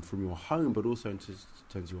from your home, but also in terms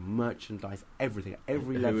of your merchandise, everything, at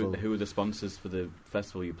every level. Who are the sponsors for the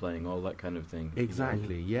festival you're playing? All that kind of thing.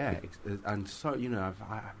 Exactly. Yeah. And so I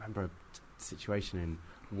remember a situation in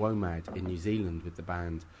WOMAD in New Zealand with the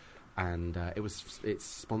band. And it's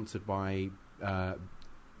sponsored by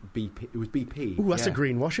BP. It was BP. Oh, that's a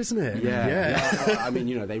greenwash, isn't it? Yeah. I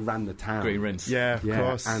mean, they ran the town. Green rinse. Yeah, of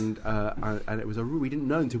course. And it was we didn't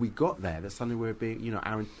know until we got there that suddenly we were being,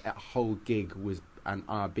 our whole gig was, and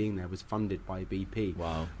our being there was funded by BP.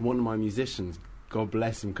 Wow. And one of my musicians, God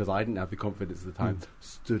bless him, because I didn't have the confidence at the time,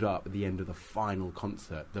 stood up at the end of the final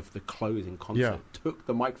concert, the closing concert, took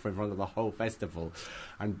the microphone in front of the whole festival,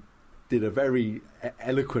 and did a very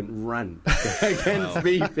eloquent rant against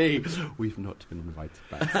BP. We've not been invited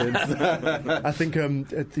back since. I think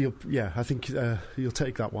you'll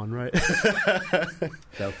take that one, right?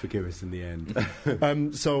 They'll forgive us in the end.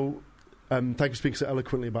 Thank you for speaking so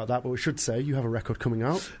eloquently about that. But we should say you have a record coming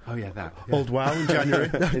out. Oh yeah, that Old Wow in January.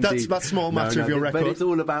 That's small matter of your record. But it's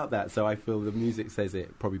all about that. So I feel the music says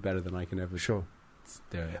it probably better than I can ever do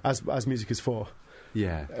it. As music is for.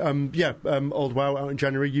 Yeah. Old Wow out in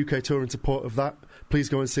January, UK tour in support of that. Please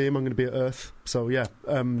go and see him. I'm going to be at Earth. So,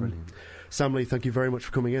 Brilliant. Sam Lee, thank you very much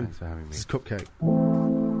for coming in. Thanks for having me. This is Cupcake.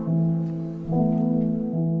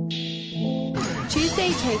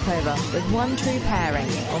 Tuesday Takeover with One True Pairing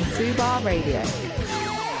on Fubar Radio.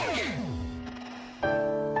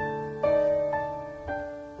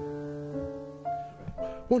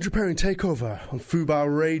 One True Pairing Takeover on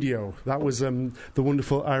Fubar Radio. That was the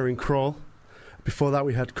wonderful Irene Crawl. Before that,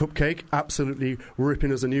 we had Cupcake, absolutely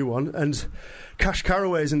ripping us a new one. And Cash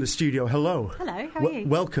Caraway is in the studio. Hello. Hello, how are you?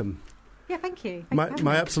 Welcome. Yeah, thank you.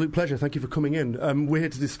 My absolute pleasure. Thank you for coming in. We're here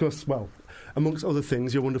to discuss, amongst other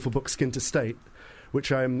things, your wonderful book, Skin to State,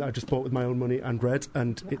 which I just bought with my own money and read,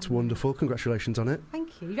 and it's wonderful. Congratulations on it.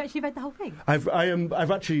 Thank you. You've actually read the whole thing. I've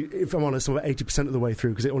actually, if I'm honest, I'm about 80% of the way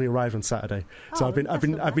through because it only arrived on Saturday. So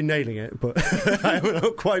I've been nailing it, but I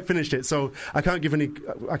haven't quite finished it. So I can't give any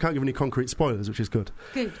concrete spoilers, which is good.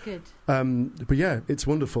 Good. But yeah, it's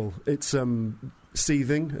wonderful. It's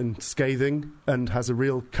seething and scathing and has a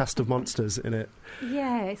real cast of monsters in it.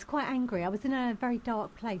 Yeah, it's quite angry. I was in a very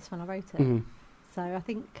dark place when I wrote it. Mm-hmm. So I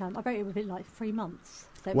think I wrote it within 3 months.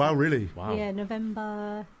 So really? Wow. Yeah,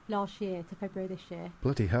 November last year to February this year.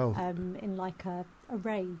 Bloody hell. In a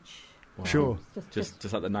rage. Wow. Sure. Just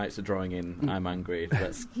like the nights are drawing in, I'm angry.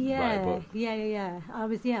 Let's write a book. Yeah. I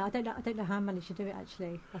don't know how I managed to do it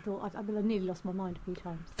actually. I thought I nearly lost my mind a few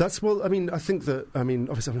times. I think that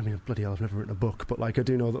obviously bloody hell, I've never written a book, but I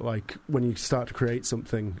do know that when you start to create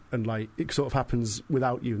something and it sort of happens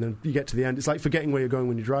without you, and then you get to the end, it's like forgetting where you're going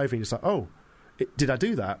when you're driving. It's like, oh, did I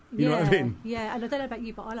do that? You know what I mean? Yeah, and I don't know about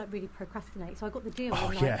you, but I really procrastinate. So I got the deal.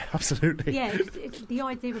 Oh, yeah, absolutely. Yeah, it's the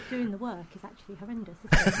idea of doing the work is actually horrendous,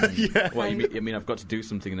 isn't it? Yeah. Well, I've got to do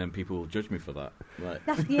something and then people will judge me for that.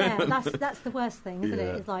 That's the worst thing, isn't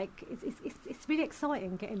it? It's really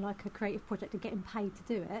exciting getting a creative project and getting paid to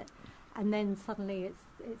do it, and then suddenly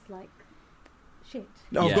it's like, shit.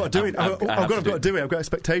 No, I've got to do it. I've got to do it. I've got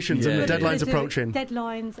expectations and the deadline's approaching.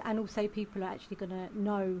 Deadlines, and also people are actually going to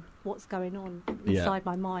know what's going on inside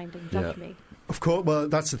my mind and judge me. Of course. Well,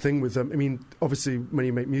 that's the thing with obviously when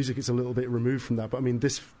you make music, it's a little bit removed from that. But I'm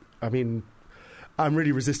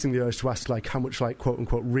really resisting the urge to ask how much quote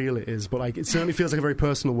unquote real it is. But it certainly feels like a very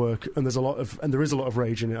personal work, and there is a lot of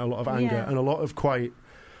rage in it, a lot of anger, and a lot of quite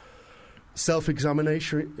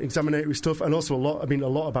self-examinatory stuff, and also a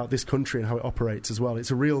lot about this country and how it operates as well. It's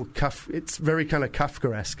a real it's very kind of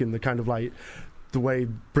Kafkaesque in the kind of the way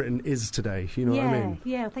Britain is today. You know what I mean?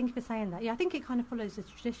 Yeah, thank you for saying that. Yeah, I think it kind of follows the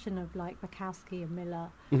tradition of Bukowski and Miller,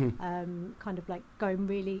 kind of going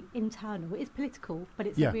really internal. It is political, but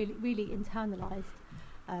it's a really, really internalised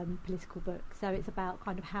political book. So it's about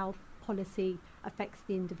kind of how policy affects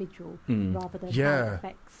the individual rather than how it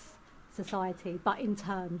affects society, but in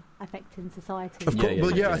turn affecting society. Of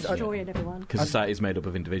course, destroying everyone. Because society is made up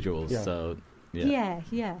of individuals, so yeah.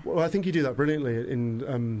 Well, I think you do that brilliantly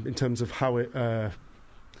in terms of how it.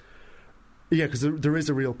 Because there is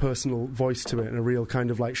a real personal voice to it, and a real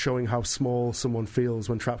kind of showing how small someone feels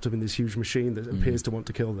when trapped up in this huge machine that appears to want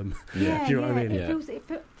to kill them. Do you know what I mean?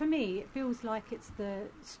 For me, it feels like it's the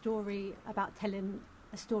story about telling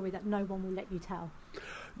a story that no one will let you tell.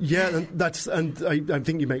 Yeah, and I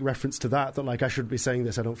think you make reference to that like I shouldn't be saying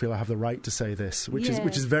this. I don't feel I have the right to say this, which is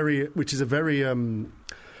a very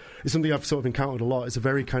it's something I've sort of encountered a lot. It's a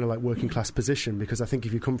very kind of like working class position, because I think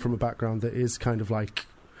if you come from a background that is kind of like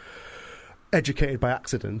educated by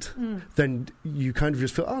accident, then you kind of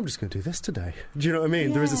just feel, I'm just going to do this today. Do you know what I mean?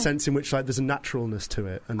 Yeah. There is a sense in which like there's a naturalness to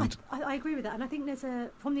it, and I agree with that. And I think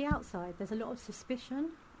from the outside there's a lot of suspicion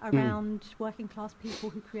around working class people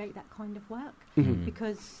who create that kind of work,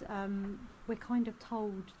 because we're kind of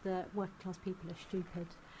told that working class people are stupid.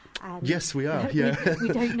 And yes, we are. Yeah, we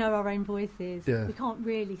don't know our own voices. Yeah. We can't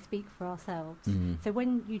really speak for ourselves. So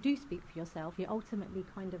when you do speak for yourself, you're ultimately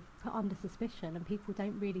kind of put under suspicion, and people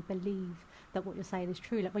don't really believe that what you're saying is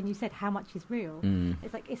true. Like when you said how much is real,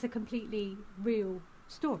 it's like it's a completely real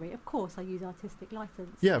story. Of course, I use artistic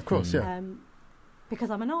license. Yeah, of course. Yeah, because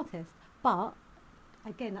I'm an artist, but.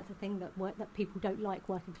 Again, that's a thing that people don't like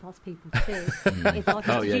working class people to do. Is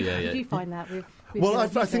artists. Did you find that with well, I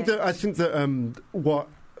think that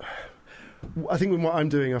what I'm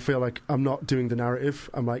doing, I feel like I'm not doing the narrative.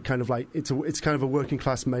 I'm like kind of like it's kind of a working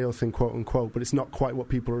class male thing, quote unquote, but it's not quite what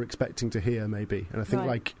people are expecting to hear, maybe. And I think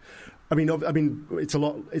like. I mean, it's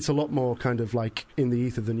a lot more kind of like in the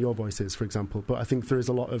ether than your voice is, for example. But I think there is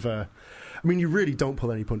a lot of. I mean, you really don't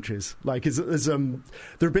pull any punches. Like, there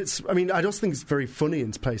are bits. I mean, I just think it's very funny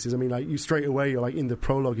in places. I mean, like you straight away, you're like in the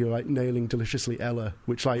prologue, you're like nailing "Deliciously Ella,"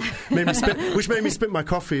 which like made me spit my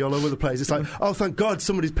coffee all over the place. It's like, oh, thank God,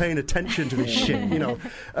 somebody's paying attention to this shit, you know.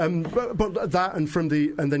 But that and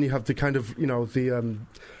then you have the kind of the.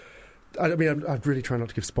 I mean, I'd really try not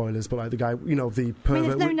to give spoilers, but like the guy, you know, the pervert. I mean,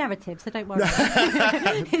 there's no narrative, so don't worry.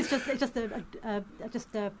 It's just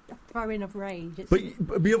a throw-in of rage. It's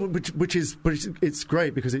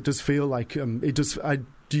great because it does feel like it does.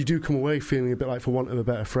 You do come away feeling a bit like, for want of a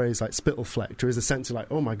better phrase, like spittleflecked. There is a sense of like,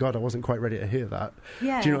 oh my God, I wasn't quite ready to hear that.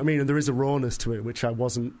 Yeah. Do you know what I mean? And there is a rawness to it, which I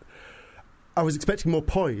wasn't. I was expecting more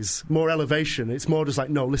poise, more elevation. It's more just like,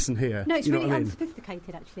 no, listen here. No, it's you know really what I mean?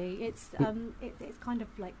 unsophisticated. Actually, it's kind of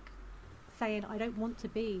like. Saying I don't want to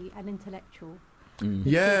be an intellectual.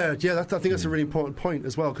 Yeah. I think that's a really important point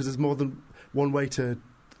as well, because there's more than one way to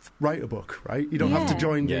write a book, right? You don't have to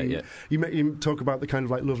join you talk about the kind of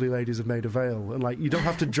like lovely ladies of Maida Vale, and like you don't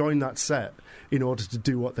have to join that set in order to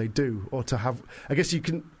do what they do, or to have. I guess you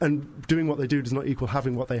can, and doing what they do does not equal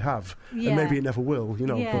having what they have, and maybe it never will, you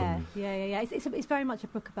know. Yeah. It's very much a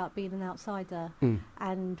book about being an outsider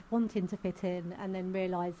and wanting to fit in, and then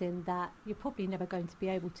realising that you're probably never going to be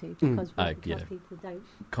able to, because most people don't.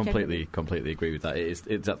 Completely agree with that. It's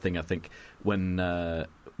that thing. I think when I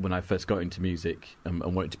first got into music and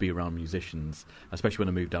wanted to be around musicians, especially when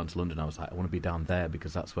I moved down to London, I was like, I want to be down there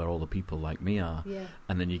because that's where all the people like me are. Yeah.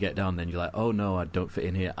 And then you get down there and you're like, oh no, I don't fit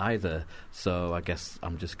in here either. So I guess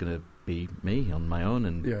I'm just going to be me on my own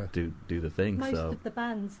and do the thing. Most of the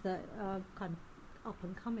bands that are kind of up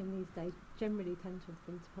and coming these days generally tend to have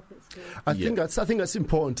been to public school. I think that's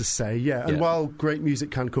important to say, And while great music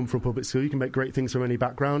can come from public school, you can make great things from any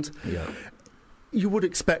background. Yeah. You would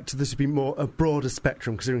expect there to be a broader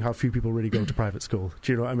spectrum, considering how few people really go to private school.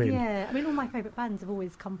 Do you know what I mean? Yeah, I mean, all my favourite bands have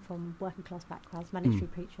always come from working class backgrounds. Manic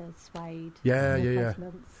Street Preachers, Suede, Yeah.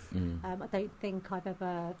 I don't think I've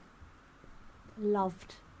ever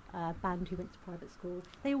loved a band who went to private school.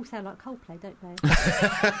 They all sound like Coldplay, don't they?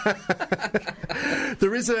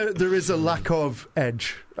 There is a lack of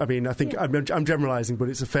edge. I mean, I think I'm generalising, but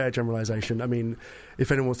it's a fair generalisation. I mean,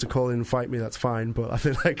 if anyone wants to call in and fight me, that's fine. But I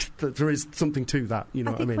feel like there is something to that. You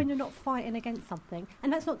know what I mean? When you're not fighting against something,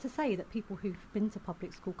 and that's not to say that people who've been to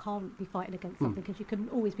public school can't be fighting against something, because you can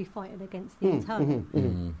always be fighting against the internal.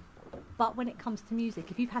 But when it comes to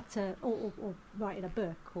music, if you've had to, or writing a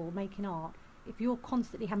book or making art, if you're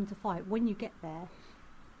constantly having to fight, when you get there,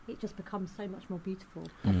 it just becomes so much more beautiful,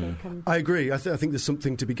 I think. And I agree. I think there's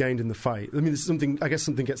something to be gained in the fight. I mean, there's something. I guess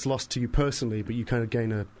something gets lost to you personally, but you kind of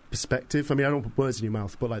gain a perspective. I mean, I don't put words in your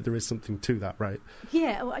mouth, but like there is something to that, right?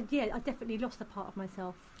 Yeah, I definitely lost a part of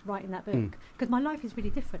myself writing that book, because my life is really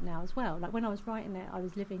different now as well. Like when I was writing it, I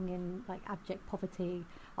was living in like abject poverty.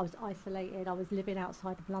 I was isolated. I was living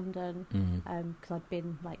outside of London because I'd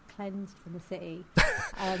been like cleansed from the city.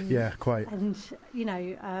 Yeah, quite. And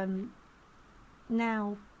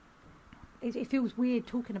now it feels weird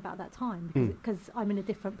talking about that time because I'm in a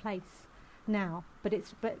different place now. But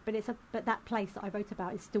that place that I wrote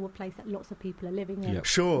about is still a place that lots of people are living in.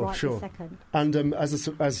 Sure. This second. And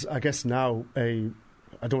as I guess now a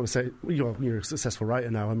I don't want to say you're a successful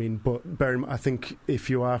writer now. I mean, but I think if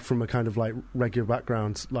you are from a kind of like regular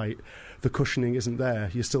background, like the cushioning isn't there.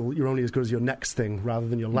 You're only as good as your next thing rather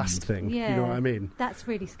than your last thing. Yeah, you know what I mean? That's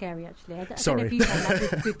really scary, actually. I Sorry. don't know if you found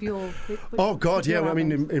that with your. Oh God, yeah. your Well, I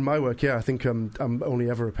mean, albums. in my work, yeah, I think I'm only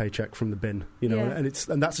ever a paycheck from the bin. You know, Yeah.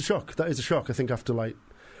 and that's a shock. That is a shock. I think after like.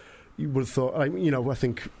 You would have thought, like, you know, I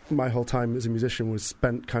think my whole time as a musician was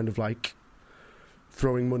spent kind of like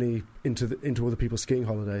throwing money into other people's skiing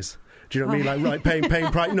holidays. Do you know what I mean? Like, right,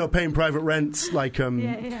 paying private rents, like, you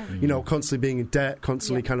know, constantly being in debt,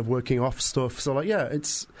 constantly kind of working off stuff. So, like, yeah,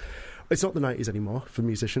 it's not the 90s anymore for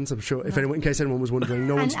musicians. I'm sure. If anyone, in case anyone was wondering,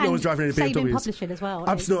 no one's driving any saving BMWs. publishing as well.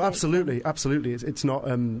 Absolutely. It's not.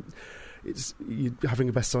 It's having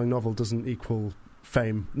a best-selling novel doesn't equal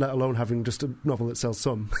fame, let alone having just a novel that sells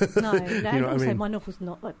some. No, you and know also what I mean? my novel's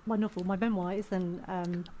not like my novel. My memoir isn't.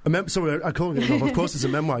 Sorry, I call it a novel. Of course, it's a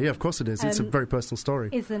memoir. Yeah, of course it is. It's a very personal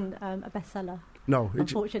story. Isn't a bestseller. No,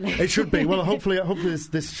 unfortunately, it should be. Well, hopefully,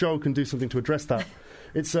 this show can do something to address that.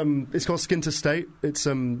 It's called Skin to State. It's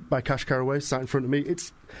by Cash Caraway, sat in front of me.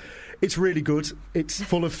 It's really good. It's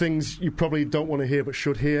full of things you probably don't want to hear but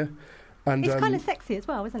should hear. And it's kind of sexy as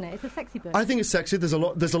well, isn't it? It's a sexy book. I think it's sexy. There's a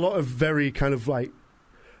lot of very kind of like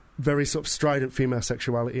very sort of strident female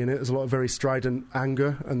sexuality in it. There's a lot of very strident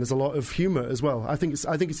anger, and there's a lot of humour as well. I think it's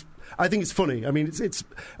funny. I mean, it's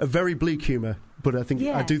a very bleak humour, but I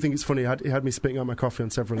do think it's funny. It had me spitting out my coffee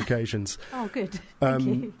on several occasions. Oh, good. Thank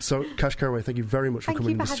you. So, Cash Caraway, thank you very much for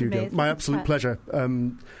coming in the studio. My absolute pleasure.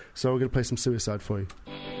 So we're going to play some Suicide for you.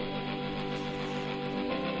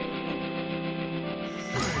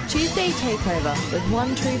 Tuesday Takeover with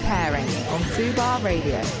One True Pairing on Fubar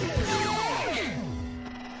Radio.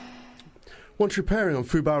 One True Pairing on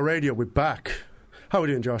Fubar Radio. We're back. How are we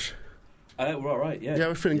doing, Josh? We're all right, yeah. Yeah,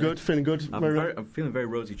 we're feeling good. I'm feeling very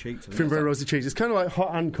rosy cheeks. Feeling very rosy cheeks. It's kind of like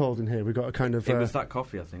hot and cold in here. We've got a kind of. It was that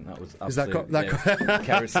coffee, I think. That was. Is that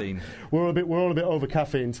kerosene? We're all a bit over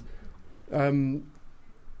caffeined.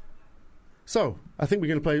 So I think we're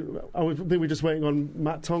going to play. I think we're just waiting on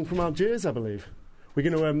Matt Tong from Algiers, I believe. We're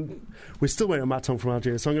going to. We're still waiting on Matt Tong from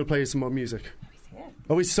Algiers, so I'm going to play you some more music.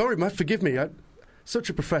 Oh, he's sorry, Matt. Forgive me. Such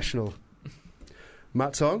a professional.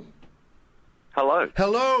 Matt Tong. Hello.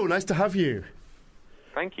 Hello. Nice to have you.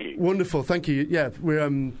 Thank you. Wonderful. Thank you. Yeah,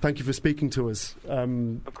 we're. Thank you for speaking to us.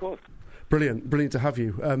 Of course. Brilliant to have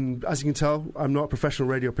you. As you can tell, I'm not a professional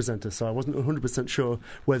radio presenter, so I wasn't 100% sure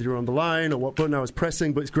whether you're on the line or what button I was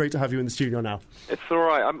pressing, but it's great to have you in the studio now. It's all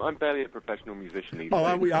right. I'm barely a professional musician either. Oh,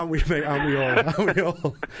 aren't we, mate? Aren't we all? Aren't we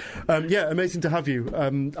all? Yeah, amazing to have you.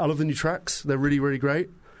 I love the new tracks. They're really, really great.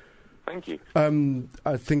 Thank you.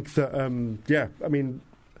 I think that, I mean,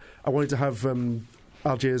 I wanted to have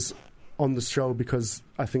Algiers on the show because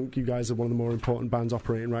I think you guys are one of the more important bands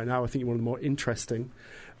operating right now. I think you're one of the more interesting.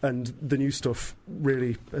 And the new stuff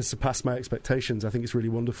really has surpassed my expectations. I think it's really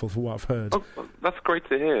wonderful for what I've heard. Oh, that's great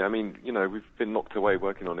to hear. I mean, you know, we've been knocked away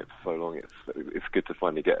working on it for so long. It's good to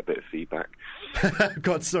finally get a bit of feedback.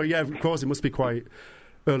 God, so yeah, of course, it must be quite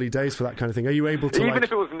early days for that kind of thing. Are you able to, even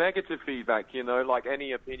if it was negative feedback, you know, like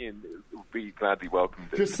any opinion would be gladly welcomed.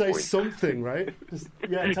 Just say something, right?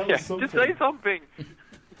 Tell us something. Just say something.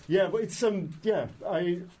 Yeah, but it's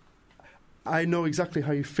I know exactly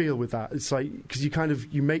how you feel with that. It's like, because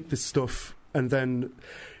you make this stuff and then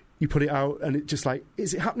you put it out and it just like,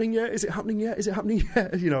 is it happening yet? Is it happening yet? Is it happening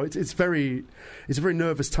yet? You know, it's a very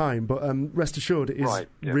nervous time, but rest assured it is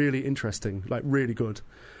really interesting, like really good.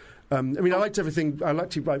 I mean, I liked everything. I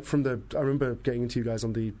liked you like from I remember getting into you guys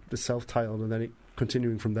on the self-titled and then it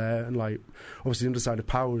continuing from there, and like obviously the Undecided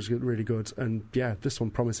Power was really good, and yeah, this one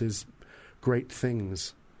promises great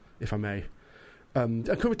things, if I may. Can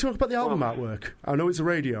we talk about the album artwork? I know it's a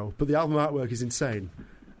radio, but the album artwork is insane.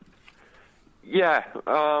 Yeah.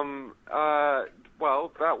 Well,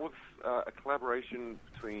 that was a collaboration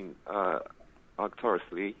between Arcturus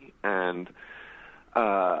Lee and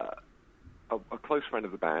a close friend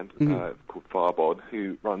of the band called Farbod,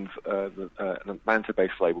 who runs an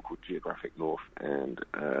Atlanta-based label called Geographic North, and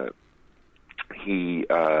he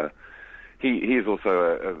is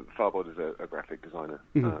also Farbod is a graphic designer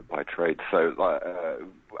by trade. So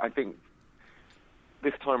I think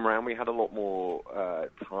this time around we had a lot more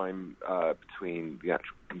time between the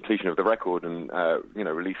actual completion of the record and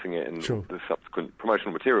releasing it and the subsequent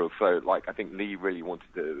promotional materials. So I think Lee really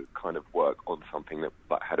wanted to kind of work on something that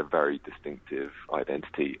had a very distinctive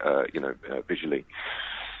identity, visually.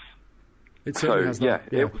 It certainly has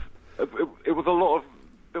that. Yeah. It was a lot of.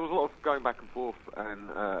 There was a lot of going back and forth, and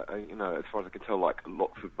as far as I could tell, lots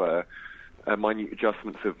of minute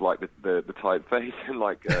adjustments of like the typeface and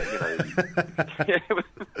like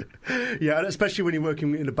Yeah, and especially when you're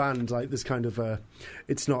working in a band, like there's kind of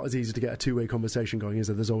it's not as easy to get a two-way conversation going, is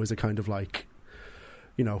there? There's always a kind of like,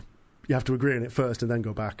 you have to agree on it first and then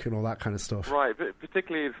go back and all that kind of stuff. Right, but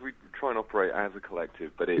particularly as we try and operate as a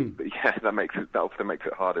collective, but that often makes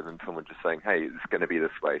it harder than someone just saying, hey, it's going to be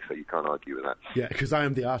this way, so you can't argue with that. Yeah, because I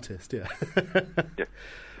am the artist, yeah. Yeah.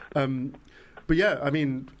 But yeah, I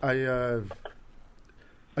mean, as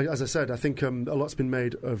I said, I think a lot's been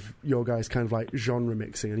made of your guys' kind of like genre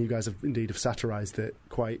mixing, and you guys have satirised it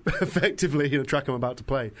quite effectively in a track I'm about to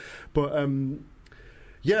play. But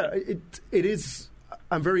yeah, it is.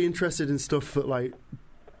 I'm very interested in stuff that like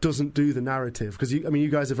doesn't do the narrative, because you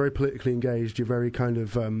guys are very politically engaged. You're very kind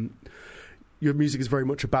of your music is very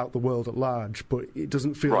much about the world at large, but it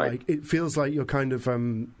doesn't feel like it feels like you're kind of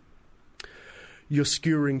you're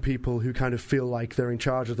skewering people who kind of feel like they're in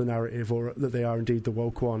charge of the narrative, or that they are indeed the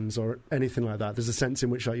woke ones, or anything like that. There's a sense in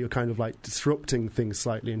which like you're kind of like disrupting things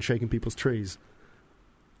slightly and shaking people's trees.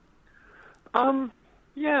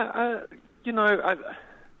 Yeah,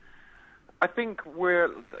 I think we're,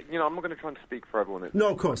 I'm not going to try and speak for everyone. No,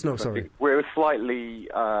 of course, no, sorry. I think we're slightly,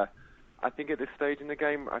 I think at this stage in the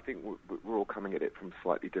game, I think we're all coming at it from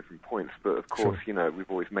slightly different points. But of course, sure. We've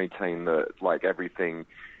always maintained that, like, everything,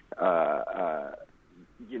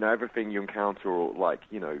 everything you encounter or, like,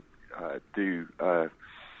 do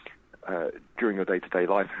during your day-to-day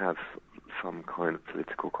life has some kind of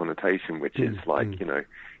political connotation, which is like,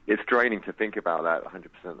 it's draining to think about that 100%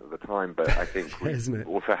 of the time, but I think we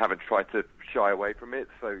also haven't tried to shy away from it.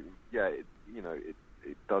 So, yeah, it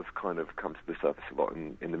does kind of come to the surface a lot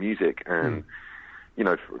in the music and,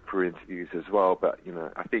 for interviews as well. But,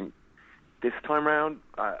 I think this time around,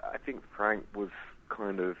 I think Frank was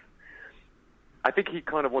he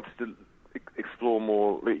kind of wanted to explore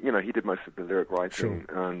more, he did most of the lyric writing,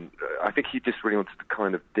 and I think he just really wanted to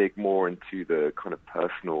kind of dig more into the kind of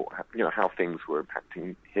personal, how things were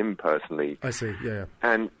impacting him personally. I see, yeah.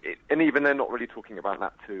 And even they're not really talking about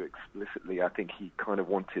that too explicitly. I think he kind of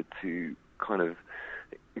wanted to kind of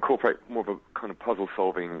incorporate more of a kind of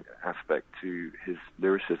puzzle-solving aspect to his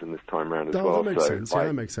lyricism this time around as well. That makes sense. Yeah,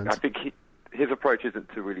 that makes sense. I think his approach isn't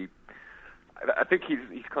to really. I think he's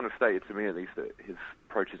kind of stated to me, at least, that his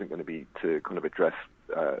approach isn't going to be to kind of address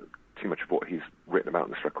too much of what he's written about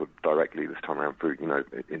in this record directly this time around through,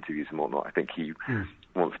 interviews and whatnot. I think he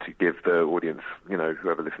wants to give the audience,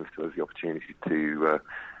 whoever listens to us, the opportunity to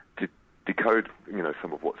decode,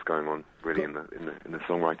 some of what's going on really in the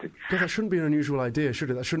songwriting. God, that shouldn't be an unusual idea,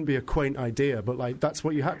 should it? That shouldn't be a quaint idea, but like that's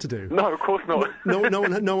what you had to do. No, of course not.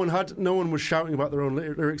 no one was shouting about their own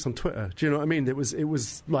lyrics on Twitter. Do you know what I mean? It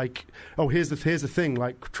was like, oh, here's the thing.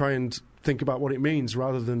 Like, try and think about what it means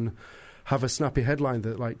rather than have a snappy headline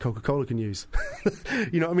that like Coca-Cola can use.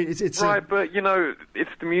 You know what I mean? It's right, but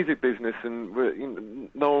it's the music business, and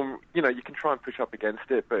no one, you can try and push up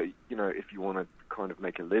against it, but if you want to kind of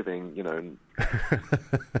make a living, and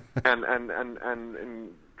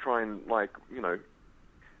try and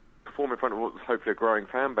perform in front of what's hopefully a growing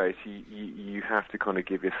fan base, you have to kind of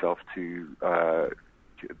give yourself to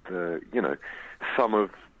the some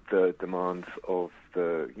of the demands of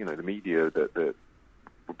the the media that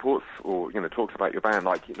reports or talks about your band.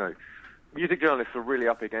 Like music journalists are really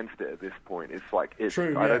up against it at this point. It's like I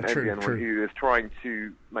don't envy anyone who is trying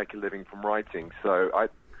to make a living from writing. So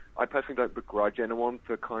I personally don't begrudge anyone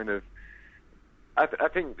for kind of. I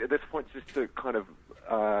think at this point just to kind of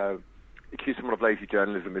accuse someone of lazy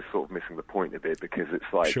journalism is sort of missing the point a bit, because it's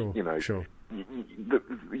like you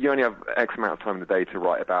only have X amount of time in the day to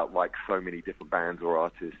write about like so many different bands or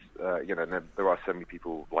artists. And there are so many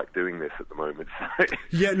people like doing this at the moment. So,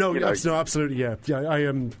 yeah, no, absolutely, yeah.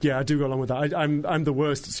 I do go along with that. I'm the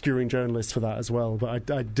worst at skewering journalists for that as well.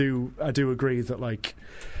 But I do agree that like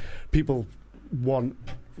people want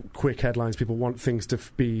quick headlines. People want things to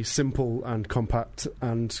be simple and compact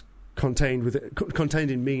and contained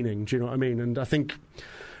in meaning. Do you know what I mean? And I think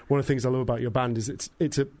one of the things I love about your band is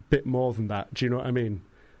it's a bit more than that. Do you know what I mean?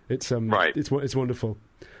 It's right. It's wonderful.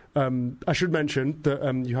 I should mention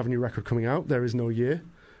that you have a new record coming out. There Is No Year,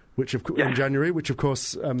 in January, which of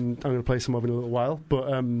course I'm going to play some of in a little while. But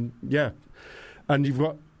and you've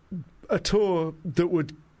got a tour that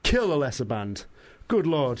would kill a lesser band. Good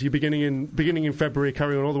Lord, you're beginning in February,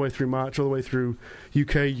 carrying on all the way through March, all the way through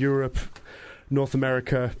UK, Europe, North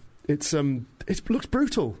America. It looks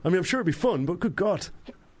brutal. I mean, I'm sure it'd be fun, but good God.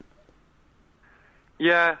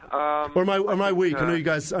 Yeah. Or am I weak? I know you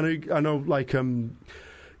guys. I know. Like,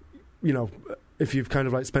 if you've kind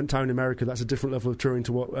of like spent time in America, that's a different level of touring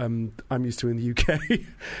to what I'm used to in the UK.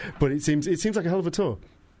 But it seems like a hell of a tour.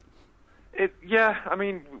 Yeah, I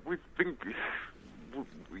mean, we've been...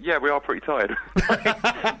 Yeah, we are pretty tired.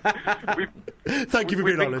 Thank you for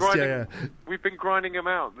being honest. Yeah. We've been grinding them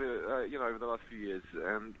out, over the last few years,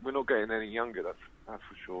 and we're not getting any younger. That's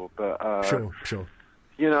for sure. But sure.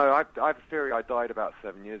 I have a theory. I died about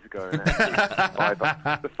 7 years ago, and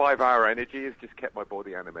the 5 hour energy has just kept my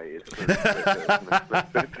body animated.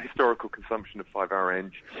 The historical consumption of 5 hour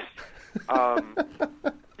energy.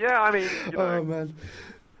 Yeah, I mean, oh man.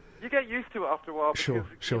 You get used to it after a while because,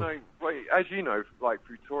 as you know, like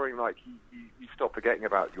through touring, like you stop forgetting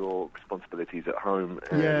about your responsibilities at home.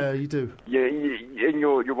 And yeah, you do. Yeah, and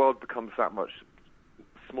your world becomes that much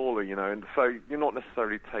smaller, and so you're not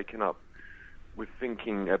necessarily taken up with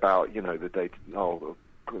thinking about, the day.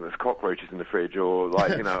 There's cockroaches in the fridge, or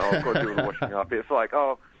like, I've got to do all the washing up. It's like,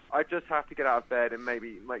 I just have to get out of bed and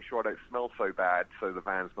maybe make sure I don't smell so bad, so the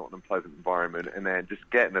van's not an unpleasant environment, and then just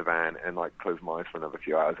get in the van and like close my eyes for another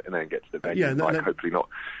few hours, and then get to the bed. Yeah, and, hopefully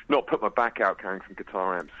not put my back out carrying some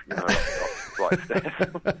guitar amps, up flight of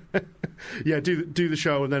stairs. Yeah, do the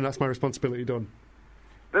show, and then that's my responsibility done.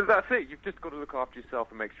 That's it. You've just got to look after yourself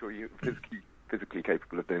and make sure you're physically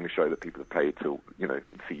capable of doing the show that people have paid to,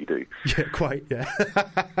 see you do. Yeah, quite, yeah.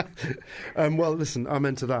 Well, listen, I'm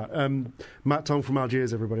into that. Matt Tong from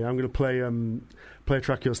Algiers, everybody. I'm going to play a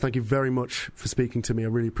track of yours. Thank you very much for speaking to me. I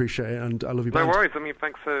really appreciate it, and I love you. No worries. I mean,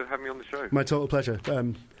 thanks for having me on the show. My total pleasure.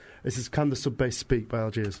 This is Can the Sub Bass Speak by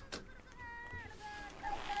Algiers.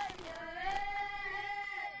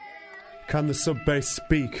 Can the Sub Bass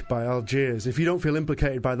Speak by Algiers. If you don't feel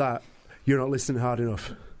implicated by that, you're not listening hard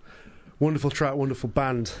enough. Wonderful track, wonderful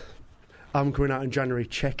band. Album coming out in January.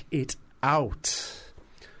 Check it out.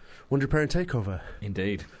 Wonder Parent Takeover.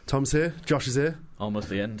 Indeed. Tom's here. Josh is here. Almost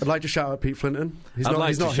the end. I'd like to shout out Pete Flinton. He's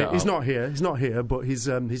not here, but he's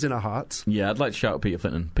in our hearts. Yeah, I'd like to shout out Peter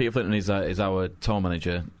Flinton. Peter Flinton is our tour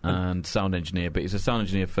manager and sound engineer, but he's a sound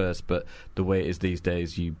engineer first, but the way it is these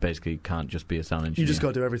days, you basically can't just be a sound engineer. You just got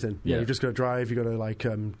to do everything. Yeah, you've just got to drive, you've got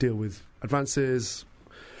to deal with advances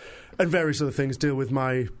and various other things, deal with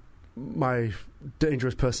my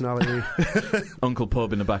dangerous personality. Uncle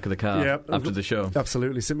Pub in the back of the car after the show.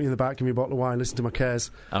 Absolutely. Sit me in the back, give me a bottle of wine, listen to my cares.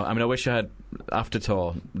 I mean, I wish I had, after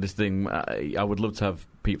tour, this thing, I would love to have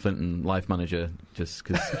Pete Flinton, life manager, just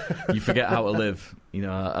because you forget how to live.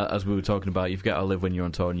 As we were talking about, you forget how to live when you're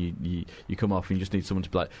on tour, and you come off and you just need someone to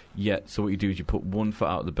be like, so what you do is you put one foot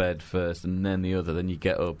out of the bed first and then the other, then you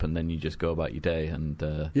get up and then you just go about your day. And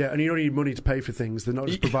and you don't need money to pay for things. They're not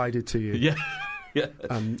just provided to you. Yeah. Yeah.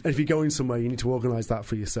 And if you're going somewhere, you need to organise that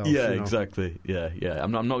for yourself. Yeah, exactly. Yeah.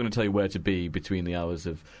 I'm not going to tell you where to be between the hours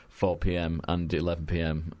of 4 p.m. and 11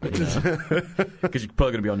 p.m. Because you're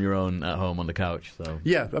probably going to be on your own at home on the couch. So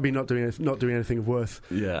yeah, I mean, not doing anything of worth.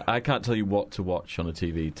 Yeah, I can't tell you what to watch on a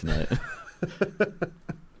TV tonight.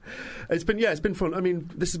 It's been fun. I mean,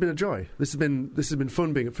 this has been a joy. This has been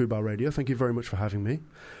fun being at Fubar Radio. Thank you very much for having me.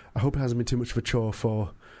 I hope it hasn't been too much of a chore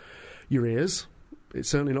for your ears. It's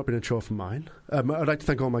certainly not been a chore for mine. I'd like to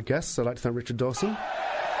thank all my guests. I'd like to thank Richard Dawson,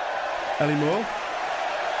 Ellie Moore,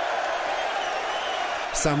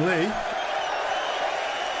 Sam Lee,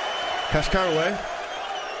 Cash Caraway,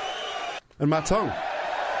 and Matt Tong.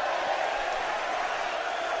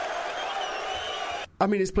 I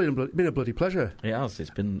mean, it's been a bloody pleasure. It has. It's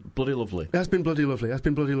been bloody lovely. It has been bloody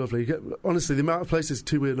lovely. Honestly, the amount of places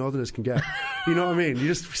two Weird Northerners can get. You know what I mean? You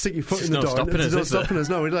just stick your foot in the door. There's no stopping us.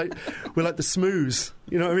 No, we're like the smooths.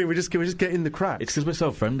 You know what I mean? We just get in the cracks. It's because we're so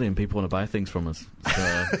friendly and people want to buy things from us.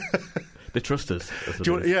 So they trust us.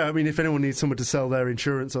 I mean, if anyone needs someone to sell their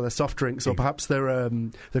insurance or their soft drinks or perhaps their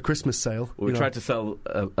Christmas sale. Well, we tried to sell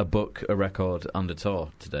a book, a record, and a tour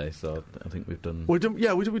today, so I think we've done. We're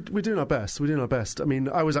doing our best. We're doing our best. I mean,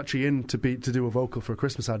 I was actually in to do a vocal for a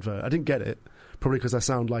Christmas advert. I didn't get it, probably because I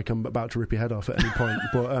sound like I'm about to rip your head off at any point.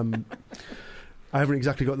 But I haven't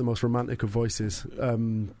exactly got the most romantic of voices.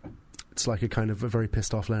 It's like a very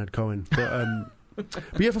pissed off Leonard Cohen.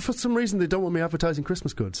 But yeah, for some reason they don't want me advertising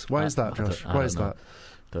Christmas goods. Why is that, Josh? Why is that?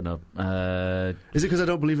 Don't know. Is it because I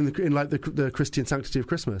don't believe in the Christian sanctity of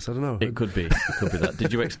Christmas? I don't know. It could be. It could be that.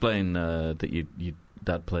 Did you explain that your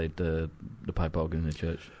dad played the pipe organ in the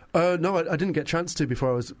church? No, I didn't get a chance to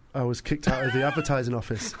before I was kicked out of the advertising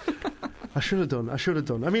office. I should have done.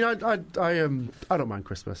 I mean, I don't mind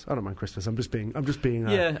Christmas. I'm just being.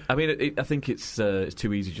 Yeah, I mean, I think it's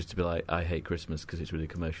too easy just to be like, I hate Christmas because it's really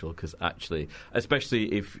commercial. Because actually,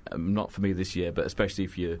 especially if not for me this year, but especially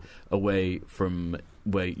if you're away from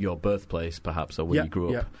where your birthplace, perhaps, or where you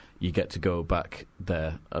grew up, you get to go back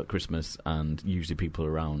there at Christmas, and usually people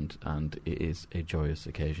are around, and it is a joyous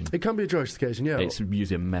occasion. It can be a joyous occasion, yeah. It's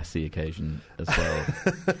usually a messy occasion as well.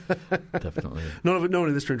 Definitely. No one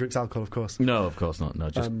in this room drinks alcohol, of course. No, of course not. No,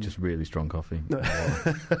 just really strong coffee.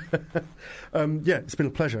 It's been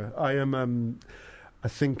a pleasure. I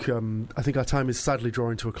think our time is sadly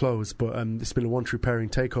drawing to a close, but it's been a One True Pairing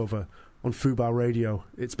takeover on Fubar Radio.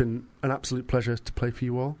 It's been an absolute pleasure to play for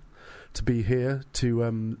you all, to be here,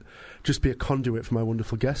 to just be a conduit for my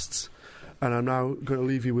wonderful guests. And I'm now going to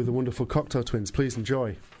leave you with the wonderful Cocteau Twins. Please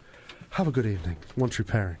enjoy. Have a good evening. One True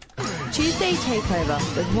Pairing. Tuesday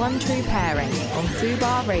Takeover with One True Pairing on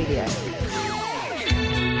Fubar Radio.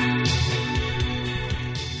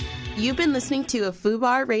 You've been listening to a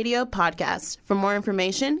Fubar Radio podcast. For more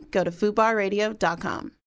information, go to fubarradio.com.